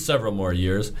at least several more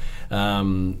years.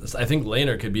 I think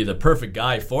Lehner could be the perfect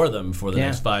guy for them for the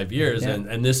next 5 years,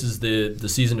 and this is the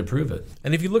season to prove it.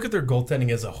 And if you look at their goaltending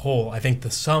as a whole, I think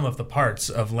the sum of the parts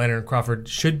of Lehner and Crawford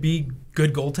should be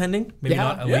good goaltending. Maybe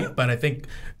not elite, but I think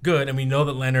good. And we know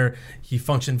that Lehner, he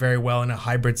functioned very well in a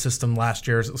hybrid system last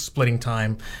year, splitting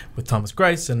time with Thomas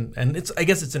Greiss, and I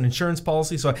guess it's an insurance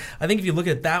policy. So I think if you look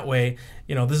at it that way,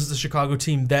 this is the Chicago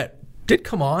team that did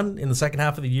come on in the second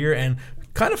half of the year and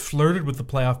kind of flirted with the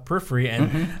playoff periphery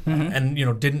and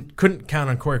couldn't count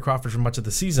on Corey Crawford for much of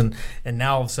the season. And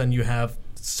now all of a sudden you have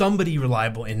somebody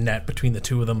reliable in net between the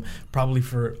two of them, probably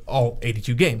for all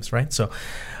 82 games, right? So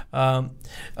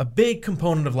a big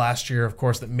component of last year, of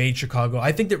course, that made Chicago,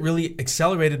 I think that really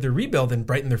accelerated their rebuild and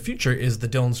brightened their future is the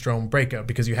Dylan Strome breakout,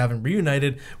 because you have him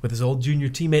reunited with his old junior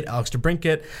teammate, Alex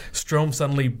DeBrincat. Strome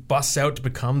suddenly busts out to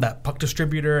become that puck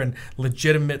distributor and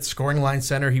legitimate scoring line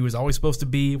center he was always supposed to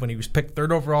be when he was picked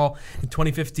 3rd overall in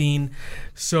 2015.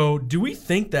 So do we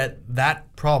think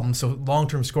that problem, so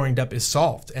long-term scoring depth is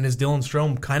solved. And is Dylan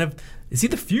Strome is he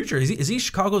the future? Is he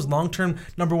Chicago's long-term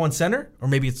number one center, or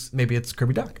maybe it's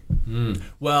Kirby Dach?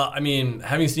 Well, I mean,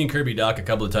 having seen Kirby Dach a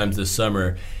couple of times this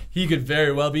summer, he could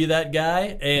very well be that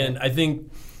guy, and I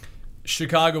think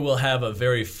Chicago will have a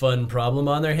very fun problem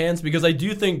on their hands, because I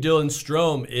do think Dylan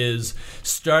Strome is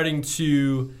starting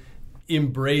to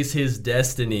embrace his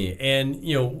destiny. And,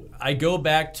 I go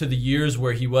back to the years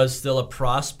where he was still a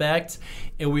prospect,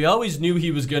 and we always knew he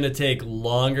was going to take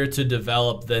longer to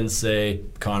develop than, say,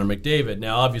 Connor McDavid.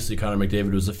 Now, obviously, Connor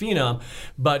McDavid was a phenom,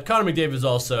 but Connor McDavid is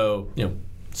also,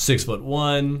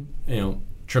 6'1",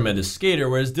 tremendous skater,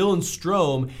 whereas Dylan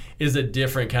Strome is a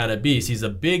different kind of beast. He's a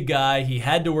big guy. He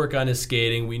had to work on his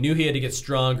skating. We knew he had to get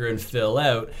stronger and fill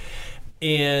out.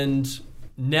 And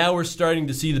now we're starting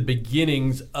to see the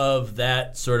beginnings of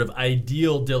that sort of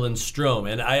ideal Dylan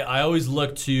Strome. And I always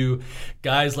look to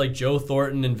guys like Joe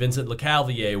Thornton and Vincent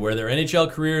Lecavalier, where their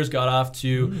NHL careers got off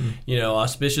to,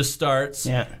 auspicious starts.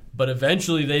 Yeah. But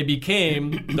eventually they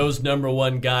became those number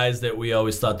one guys that we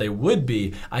always thought they would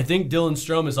be. I think Dylan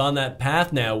Strome is on that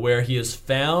path now where he has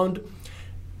found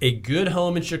a good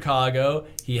home in Chicago.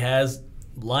 He has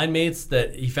line mates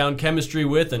that he found chemistry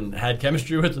with and had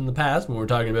chemistry with in the past when we're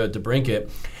talking about DeBrincat.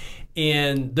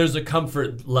 And there's a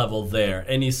comfort level there.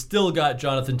 And he's still got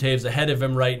Jonathan Toews ahead of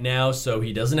him right now, so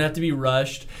he doesn't have to be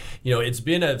rushed. It's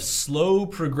been a slow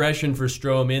progression for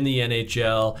Strome in the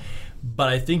NHL, but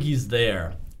I think he's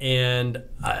there. And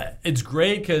it's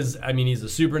great because, he's a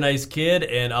super nice kid,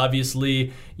 and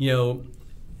obviously,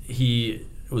 he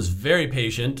was very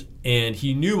patient, and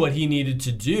he knew what he needed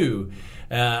to do.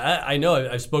 I know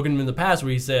I've spoken to him in the past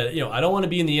where he said, I don't want to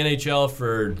be in the NHL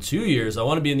for 2 years. I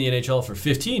want to be in the NHL for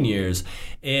 15 years.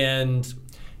 And,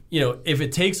 if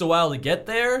it takes a while to get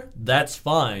there, that's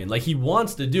fine. Like, he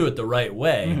wants to do it the right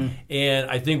way. Mm-hmm.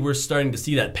 And I think we're starting to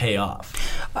see that pay off.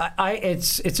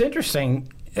 It's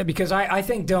interesting, because I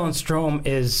think Dylan Strome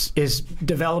is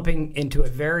developing into a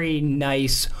very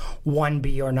nice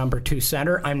 1B or number 2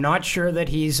 center. I'm not sure that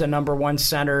he's a number 1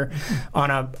 center on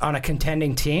a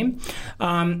contending team.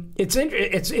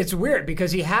 It's weird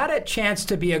because he had a chance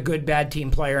to be a good bad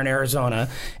team player in Arizona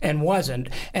and wasn't,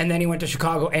 and then he went to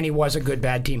Chicago and he was a good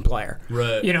bad team player.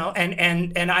 Right.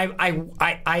 And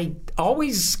I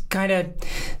always kind of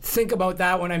think about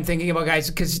that when I'm thinking about guys,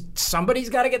 because somebody's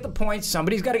got to get the points,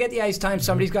 somebody's got to get the ice time,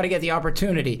 somebody's got to get the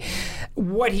opportunity.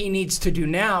 What he needs to do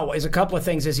now is a couple of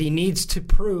things. Is he needs to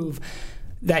prove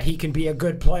that he can be a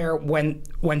good player when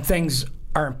things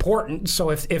are important.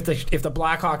 So if the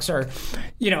Blackhawks are,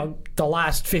 the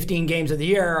last 15 games of the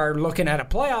year are looking at a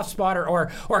playoff spot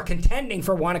or contending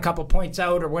for a couple points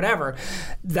out or whatever,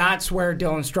 that's where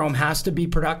Dylan Strome has to be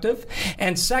productive.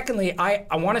 And secondly, I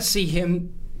want to see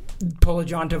him pull a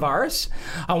John Tavares.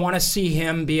 I want to see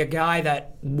him be a guy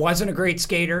that wasn't a great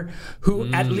skater,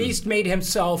 who at least made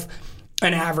himself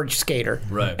an average skater.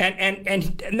 Right.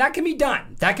 And that can be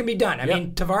done. That can be done. I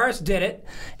mean, Tavares did it,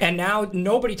 and now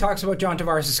nobody talks about John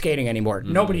Tavares' skating anymore.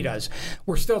 Nobody does.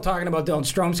 We're still talking about Dylan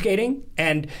Strome skating,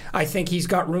 and I think he's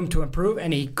got room to improve,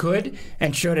 and he could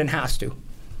and should and has to.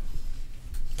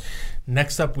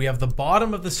 Next up, we have the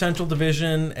bottom of the Central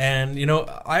Division, and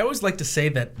I always like to say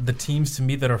that the teams to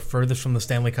me that are furthest from the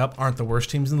Stanley Cup aren't the worst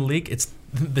teams in the league. It's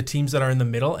the teams that are in the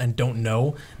middle and don't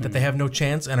know that they have no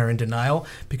chance and are in denial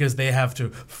because they have to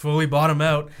fully bottom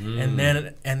out and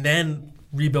then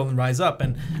rebuild and rise up.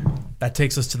 And that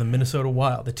takes us to the Minnesota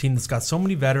Wild, the team that's got so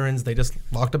many veterans. They just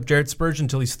locked up Jared Spurgeon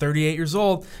until he's 38 years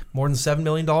old, more than $7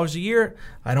 million a year.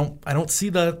 I don't see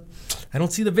the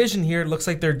vision here. It looks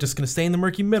like they're just going to stay in the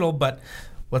murky middle, but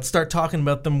let's start talking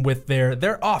about them with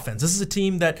their offense. This is a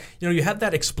team that, you had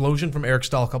that explosion from Eric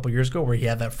Stahl a couple years ago where he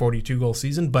had that 42-goal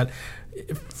season, but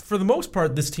for the most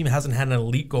part, this team hasn't had an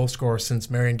elite goal scorer since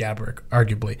Marian Gaborik,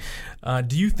 arguably.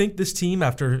 Do you think this team,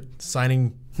 after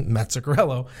signing Matt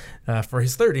Zuccarello for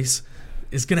his 30s,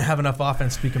 is going to have enough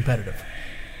offense to be competitive?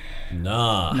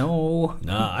 Nah. No.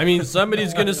 Nah. I mean,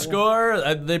 somebody's going to score.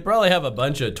 They probably have a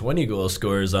bunch of 20-goal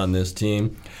scorers on this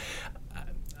team.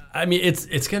 I mean,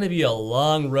 it's going to be a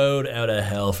long road out of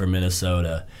hell for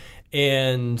Minnesota.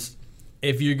 And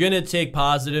if you're going to take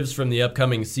positives from the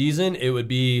upcoming season, it would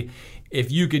be if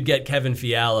you could get Kevin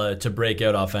Fiala to break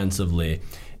out offensively.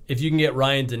 If you can get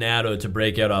Ryan Donato to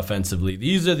break out offensively.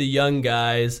 These are the young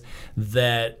guys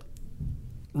that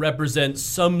represent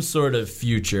some sort of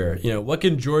future. What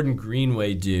can Jordan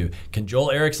Greenway do? Can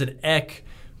Joel Eriksson Ek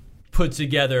put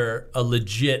together a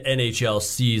legit NHL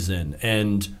season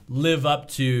and live up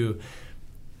to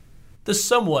the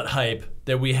somewhat hype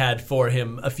that we had for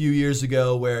him a few years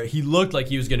ago, where he looked like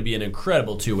he was going to be an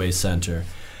incredible two-way center?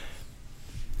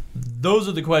 those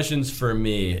are the questions for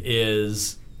me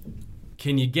is,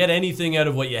 can you get anything out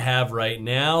of what you have right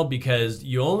now? Because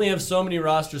you only have so many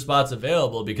roster spots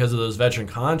available because of those veteran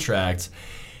contracts.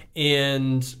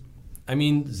 And, I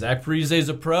mean, Zach Parise is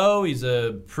a pro. He's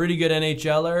a pretty good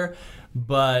NHLer.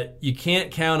 But you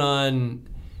can't count on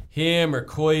him or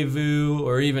Koivu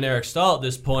or even Eric Stahl at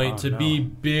this point to be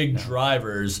big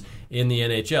drivers in the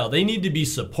NHL. They need to be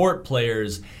support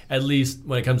players, at least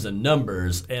when it comes to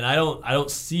numbers. And I don't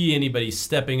see anybody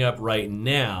stepping up right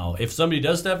now. If somebody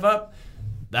does step up,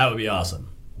 that would be awesome.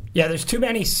 Yeah, there's too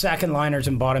many second liners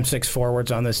and bottom six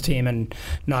forwards on this team and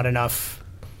not enough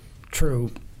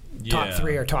true top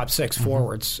 3 or top 6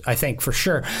 forwards, I think, for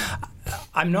sure.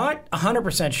 I'm not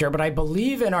 100% sure, but I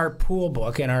believe in our pool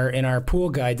book, in our pool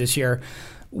guide this year,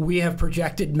 we have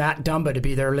projected Matt Dumba to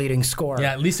be their leading scorer.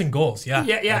 Yeah, at least in goals. Yeah,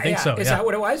 I think so. Is that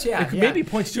what it was? Yeah, maybe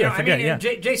points too. I forget.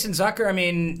 Jason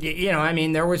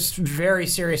Zucker. There was very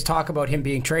serious talk about him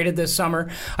being traded this summer.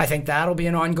 I think that'll be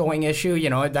an ongoing issue.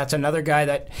 That's another guy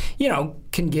that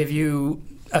can give you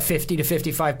a 50 to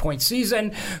 55 point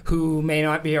season who may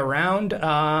not be around.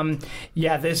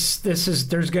 There's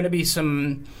going to be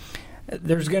some.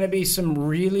 There's going to be some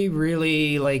really,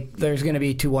 really, there's going to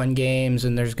be 2-1 games,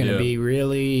 and there's going to be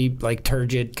really,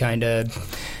 turgid, kind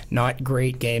of not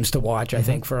great games to watch, I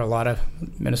think, for a lot of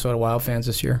Minnesota Wild fans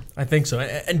this year. I think so.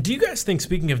 And do you guys think,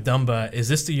 speaking of Dumba, is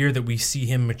this the year that we see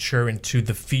him mature into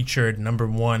the featured number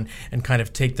 1 and kind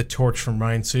of take the torch from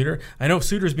Ryan Suter? I know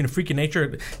Suter's been a freak of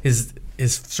nature. His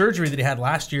surgery that he had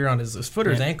last year on his foot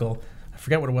or his ankle, I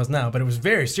forget what it was now, but it was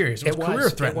very serious. It was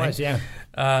career-threatening. It was, yeah.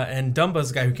 And Dumba's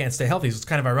a guy who can't stay healthy. So it's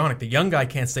kind of ironic. The young guy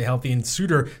can't stay healthy, and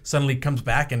Suter suddenly comes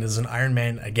back and is an Iron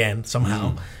Man again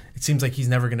somehow. It seems like he's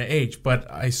never going to age.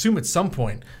 But I assume at some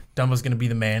point Dumba's going to be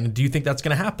the man. Do you think that's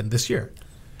going to happen this year?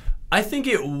 I think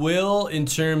it will in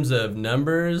terms of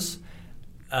numbers.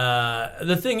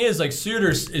 The thing is, Suter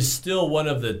is still one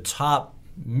of the top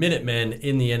Minutemen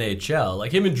in the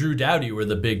NHL. Him and Drew Doughty were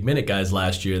the big minute guys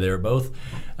last year. They were both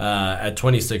at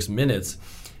 26 minutes.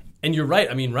 And you're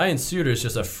right. I mean, Ryan Suter is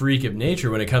just a freak of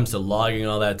nature when it comes to logging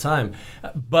all that time.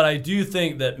 But I do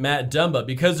think that Matt Dumba,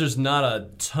 because there's not a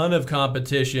ton of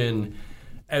competition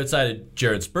outside of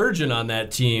Jared Spurgeon on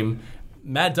that team,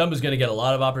 Matt Dumba is going to get a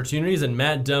lot of opportunities, and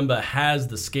Matt Dumba has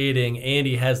the skating and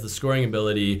he has the scoring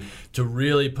ability to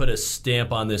really put a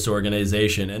stamp on this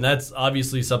organization. And that's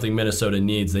obviously something Minnesota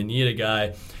needs. They need a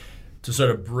guy to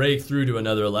sort of break through to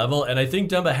another level. And I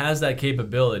think Dumba has that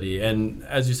capability. And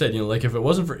as you said, if it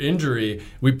wasn't for injury,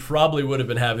 we probably would have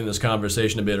been having this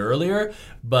conversation a bit earlier.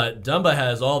 But Dumba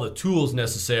has all the tools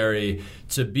necessary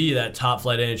to be that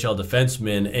top-flight NHL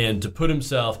defenseman and to put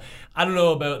himself, I don't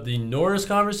know about the Norris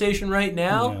conversation right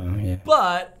now,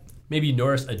 but maybe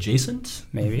Norris adjacent?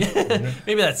 Maybe.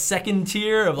 Maybe that second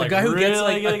tier of the guy who gets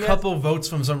a couple votes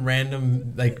from some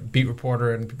random beat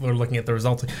reporter, and people are looking at the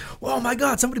results oh my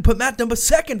God, somebody put Matt Dumba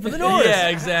second for the Norris. Yeah,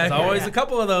 exactly. There's always a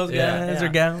couple of those guys or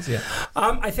gals. Yeah.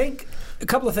 I think a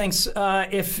couple of things.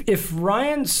 If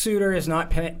Ryan Suter is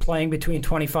not playing between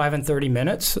 25 and 30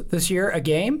 minutes this year a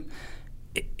game,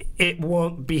 it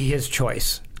won't be his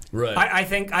choice. Right. I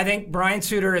think Ryan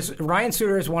Suter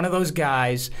is one of those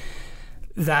guys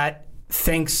that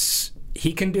thinks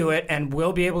he can do it and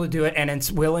will be able to do it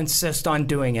and will insist on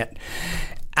doing it.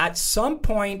 At some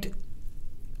point,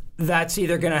 that's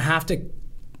either going to have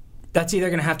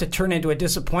to turn into a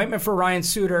disappointment for Ryan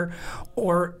Suter,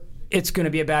 or it's going to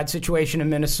be a bad situation in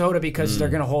Minnesota because they're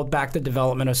going to hold back the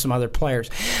development of some other players.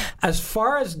 As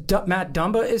far as Matt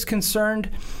Dumba is concerned,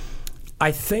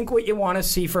 I think what you want to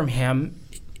see from him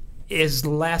is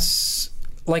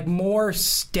more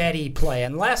steady play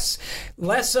and less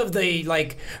of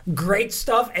the great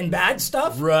stuff and bad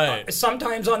stuff. Right.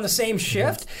 Sometimes on the same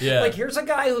shift. Yeah. Here's a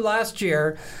guy who last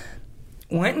year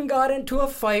went and got into a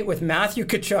fight with Matthew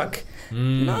Tkachuk.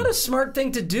 Not a smart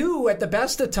thing to do at the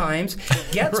best of times.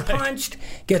 Gets punched,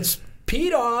 gets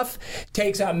peed off,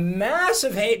 takes a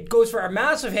massive goes for a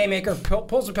massive haymaker,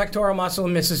 pulls a pectoral muscle,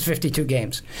 and misses 52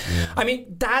 games. Yeah. I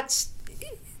mean, that's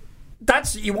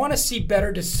you want to see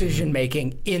better decision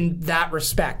making in that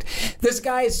respect. This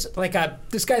guy's like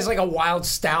a wild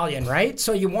stallion, right?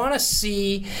 So you want to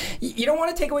see. You don't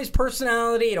want to take away his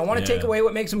personality. You don't want to take away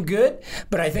what makes him good.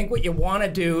 But I think what you want to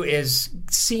do is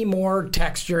see more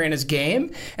texture in his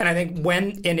game. And I think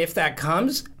when and if that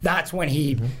comes, that's when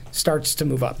he starts to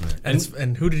move up.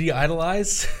 And who did he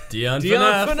idolize? Dion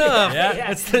Phaneuf.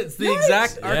 Yeah. It's the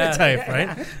exact archetype,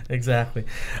 right? Exactly.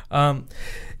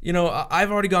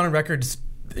 I've already gone on record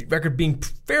being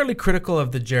fairly critical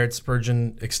of the Jared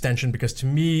Spurgeon extension because to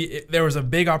me there was a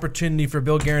big opportunity for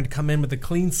Bill Guerin to come in with a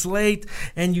clean slate,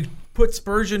 and you put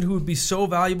Spurgeon, who would be so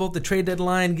valuable at the trade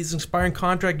deadline, gets an expiring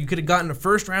contract. You could have gotten a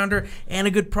first rounder and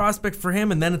a good prospect for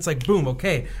him, and then it's like, boom,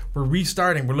 okay, we're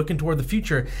restarting. We're looking toward the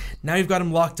future. Now you've got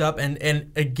him locked up,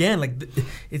 and again, like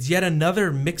it's yet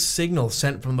another mixed signal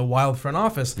sent from the Wild front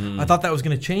office. I thought that was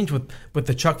going to change with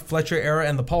the Chuck Fletcher era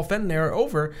and the Paul Fenton era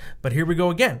over, but here we go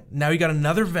again. Now you got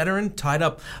another veteran tied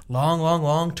up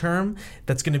long term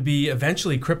that's going to be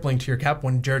eventually crippling to your cap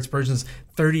when Jared Spurgeon's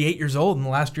 38 years old in the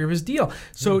last year of his deal.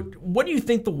 So what do you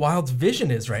think the Wild's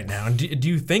vision is right now? And do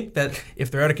you think that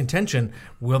if they're out of contention,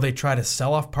 will they try to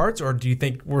sell off parts, or do you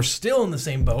think we're still in the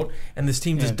same boat and this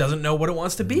team just doesn't know what it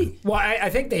wants to be? Well, I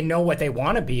think they know what they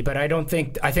want to be, but I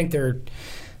think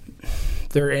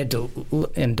they're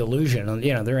in delusion.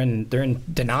 You know, they're in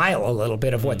denial a little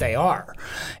bit of what they are,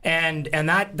 and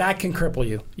that can cripple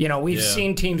you. You know, we've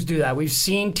seen teams do that. We've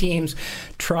seen teams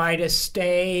try to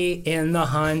stay in the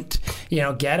hunt. You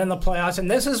know, get in the playoffs,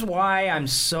 and this is why I'm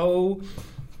so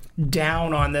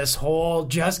down on this whole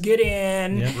just get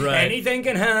in. Anything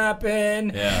can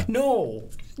happen. No.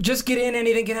 Just get in,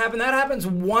 anything can happen. That happens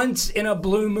once in a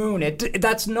blue moon.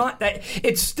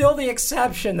 It's still the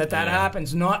exception that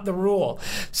happens, not the rule.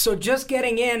 So just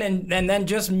getting in and then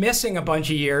just missing a bunch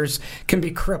of years can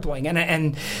be crippling.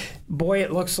 And boy,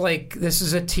 it looks like this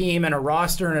is a team and a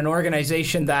roster and an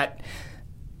organization that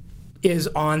is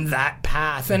on that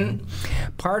path. And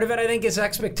part of it, I think, is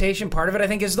expectation. Part of it, I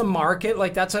think, is the market.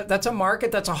 Like that's a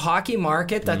market. That's a hockey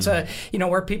market. That's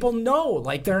where people know.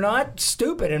 Like they're not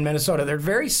stupid in Minnesota. They're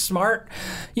very smart,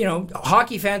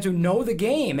 hockey fans who know the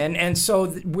game. And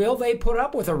so will they put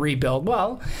up with a rebuild?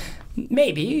 Well,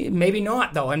 maybe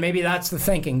not though. And maybe that's the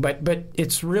thinking. But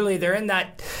it's really, they're in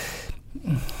that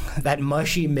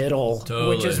mushy middle,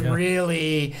 which is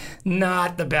really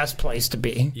not the best place to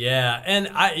be. Yeah, and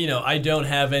I don't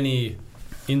have any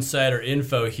insider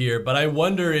info here, but I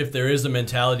wonder if there is a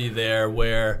mentality there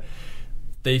where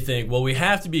they think, well, we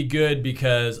have to be good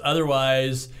because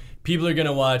otherwise people are going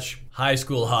to watch high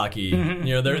school hockey.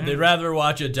 They'd rather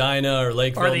watch Edina or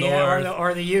Lakeville North.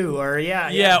 Or the U,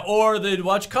 or they'd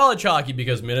watch college hockey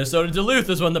because Minnesota Duluth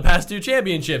has won the past 2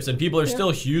 championships, and people are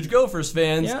still huge Gophers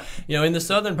fans, in the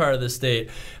southern part of the state.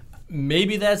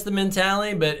 Maybe that's the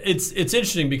mentality, but it's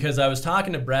interesting because I was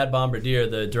talking to Brad Bombardier,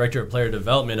 the director of player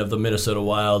development of the Minnesota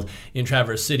Wild in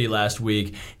Traverse City last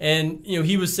week, and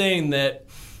he was saying that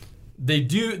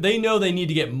they know they need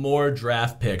to get more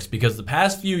draft picks because the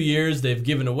past few years they've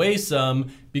given away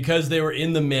some because they were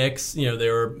in the mix. They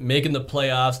were making the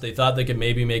playoffs. They thought they could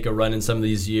maybe make a run in some of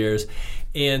these years.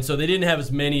 And so they didn't have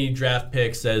as many draft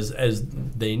picks as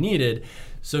they needed.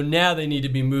 So now they need to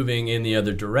be moving in the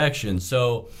other direction.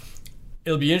 So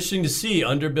it'll be interesting to see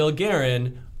under Bill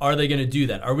Guerin, are they going to do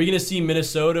that? Are we going to see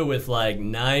Minnesota with like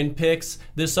 9 picks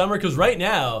this summer? Because right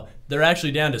now, they're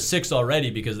actually down to 6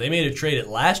 already because they made a trade at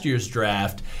last year's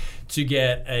draft to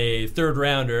get a 3rd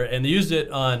rounder, and they used it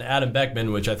on Adam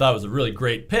Beckman, which I thought was a really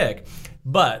great pick.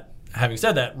 But having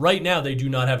said that, right now they do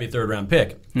not have a 3rd round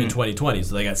pick in 2020.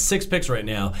 So they got 6 picks right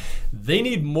now. They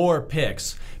need more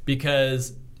picks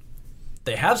because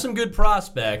they have some good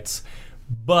prospects,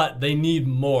 but they need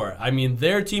more. I mean,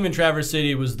 their team in Traverse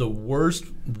City was the worst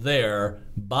there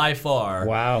by far.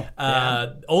 Wow.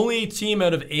 Only team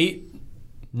out of 8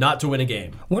 not to win a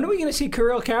game. When are we going to see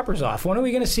Kirill Kaprizov? When are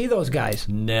we going to see those guys?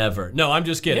 Never. No, I'm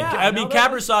just kidding. Yeah,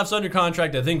 Kaprizov's under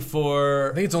contract, I think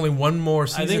it's only one more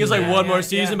season. I think it's like one more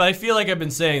season, but I feel like I've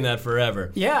been saying that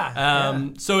forever.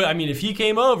 So, I mean, if he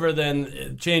came over, then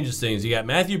it changes things. You got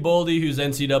Matthew Boldy, who's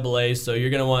NCAA, so you're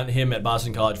going to want him at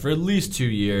Boston College for at least 2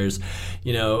 years.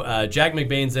 Jack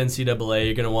McBain's NCAA,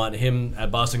 you're going to want him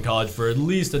at Boston College for at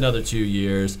least another 2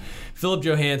 years. Philip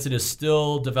Johansson is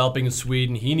still developing in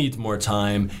Sweden. He needs more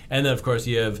time. And then, of course,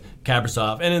 you have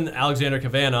Kaprizov. And then Alexander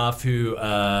Kavanov, who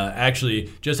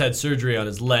actually just had surgery on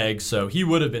his leg. So he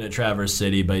would have been at Traverse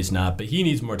City, but he's not. But he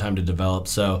needs more time to develop.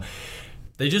 So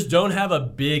they just don't have a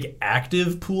big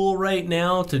active pool right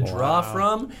now to draw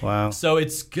from. Wow. So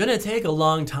it's going to take a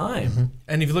long time.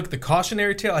 And if you look at the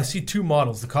cautionary tale, I see 2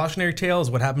 models. The cautionary tale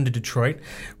is what happened to Detroit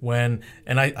when,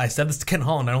 and I said this to Ken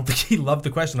Holland, I don't think he loved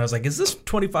the question. I was like, is this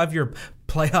 25-year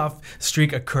playoff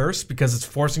streak a curse because it's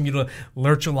forcing you to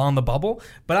lurch along the bubble?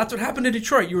 But that's what happened to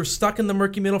Detroit. You were stuck in the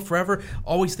murky middle forever,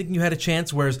 always thinking you had a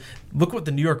chance, whereas look what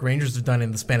the New York Rangers have done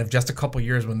in the span of just a couple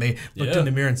years when they looked in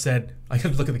the mirror and said, I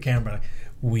could look at the camera,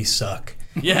 we suck.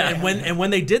 Yeah. And when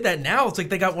they did that, now it's like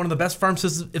they got one of the best farm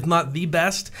systems, if not the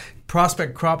best,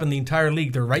 prospect crop in the entire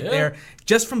league. They're right there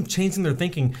just from changing their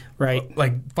thinking, Right.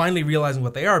 like finally realizing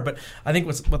what they are. But I think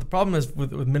what the problem is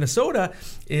with Minnesota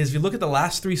is if you look at the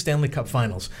last 3 Stanley Cup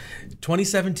finals.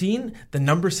 2017, the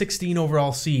number 16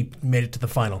 overall seed made it to the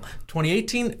final.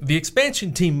 2018, the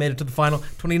expansion team made it to the final.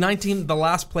 2019, the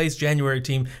last place January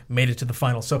team made it to the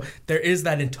final. So there is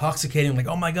that intoxicating, like,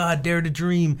 oh my God, dare to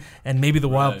dream. And maybe the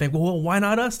Wild think, well, why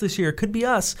not us this year? It could be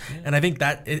us. Yeah. And I think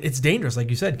that it's dangerous, like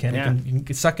you said, Ken. You can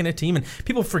get stuck in a team. And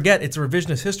people forget it's a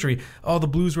revisionist history. Oh, the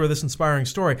Blues were this inspiring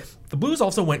story. The Blues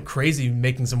also went crazy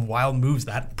making some wild moves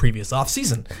that previous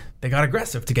offseason. They got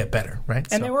aggressive to get better, right?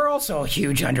 And they were also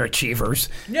huge underachievers.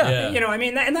 Yeah. You know, I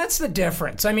mean, and that's the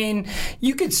difference. I mean,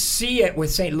 you could see it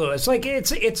with St. Louis. Like,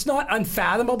 it's not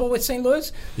unfathomable with St.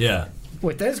 Louis. Yeah.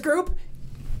 With this group,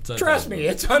 trust me,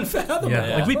 it's unfathomable.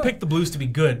 Yeah. Like, we picked the Blues to be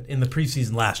good in the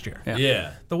preseason last year.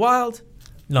 Yeah. The Wild,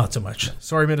 not so much.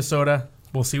 Sorry, Minnesota.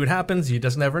 We'll see what happens. You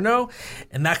just never know.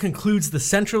 And that concludes the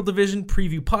Central Division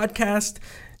Preview Podcast.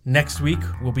 Next week,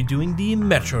 we'll be doing the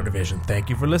Metro Division. Thank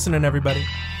you for listening, everybody.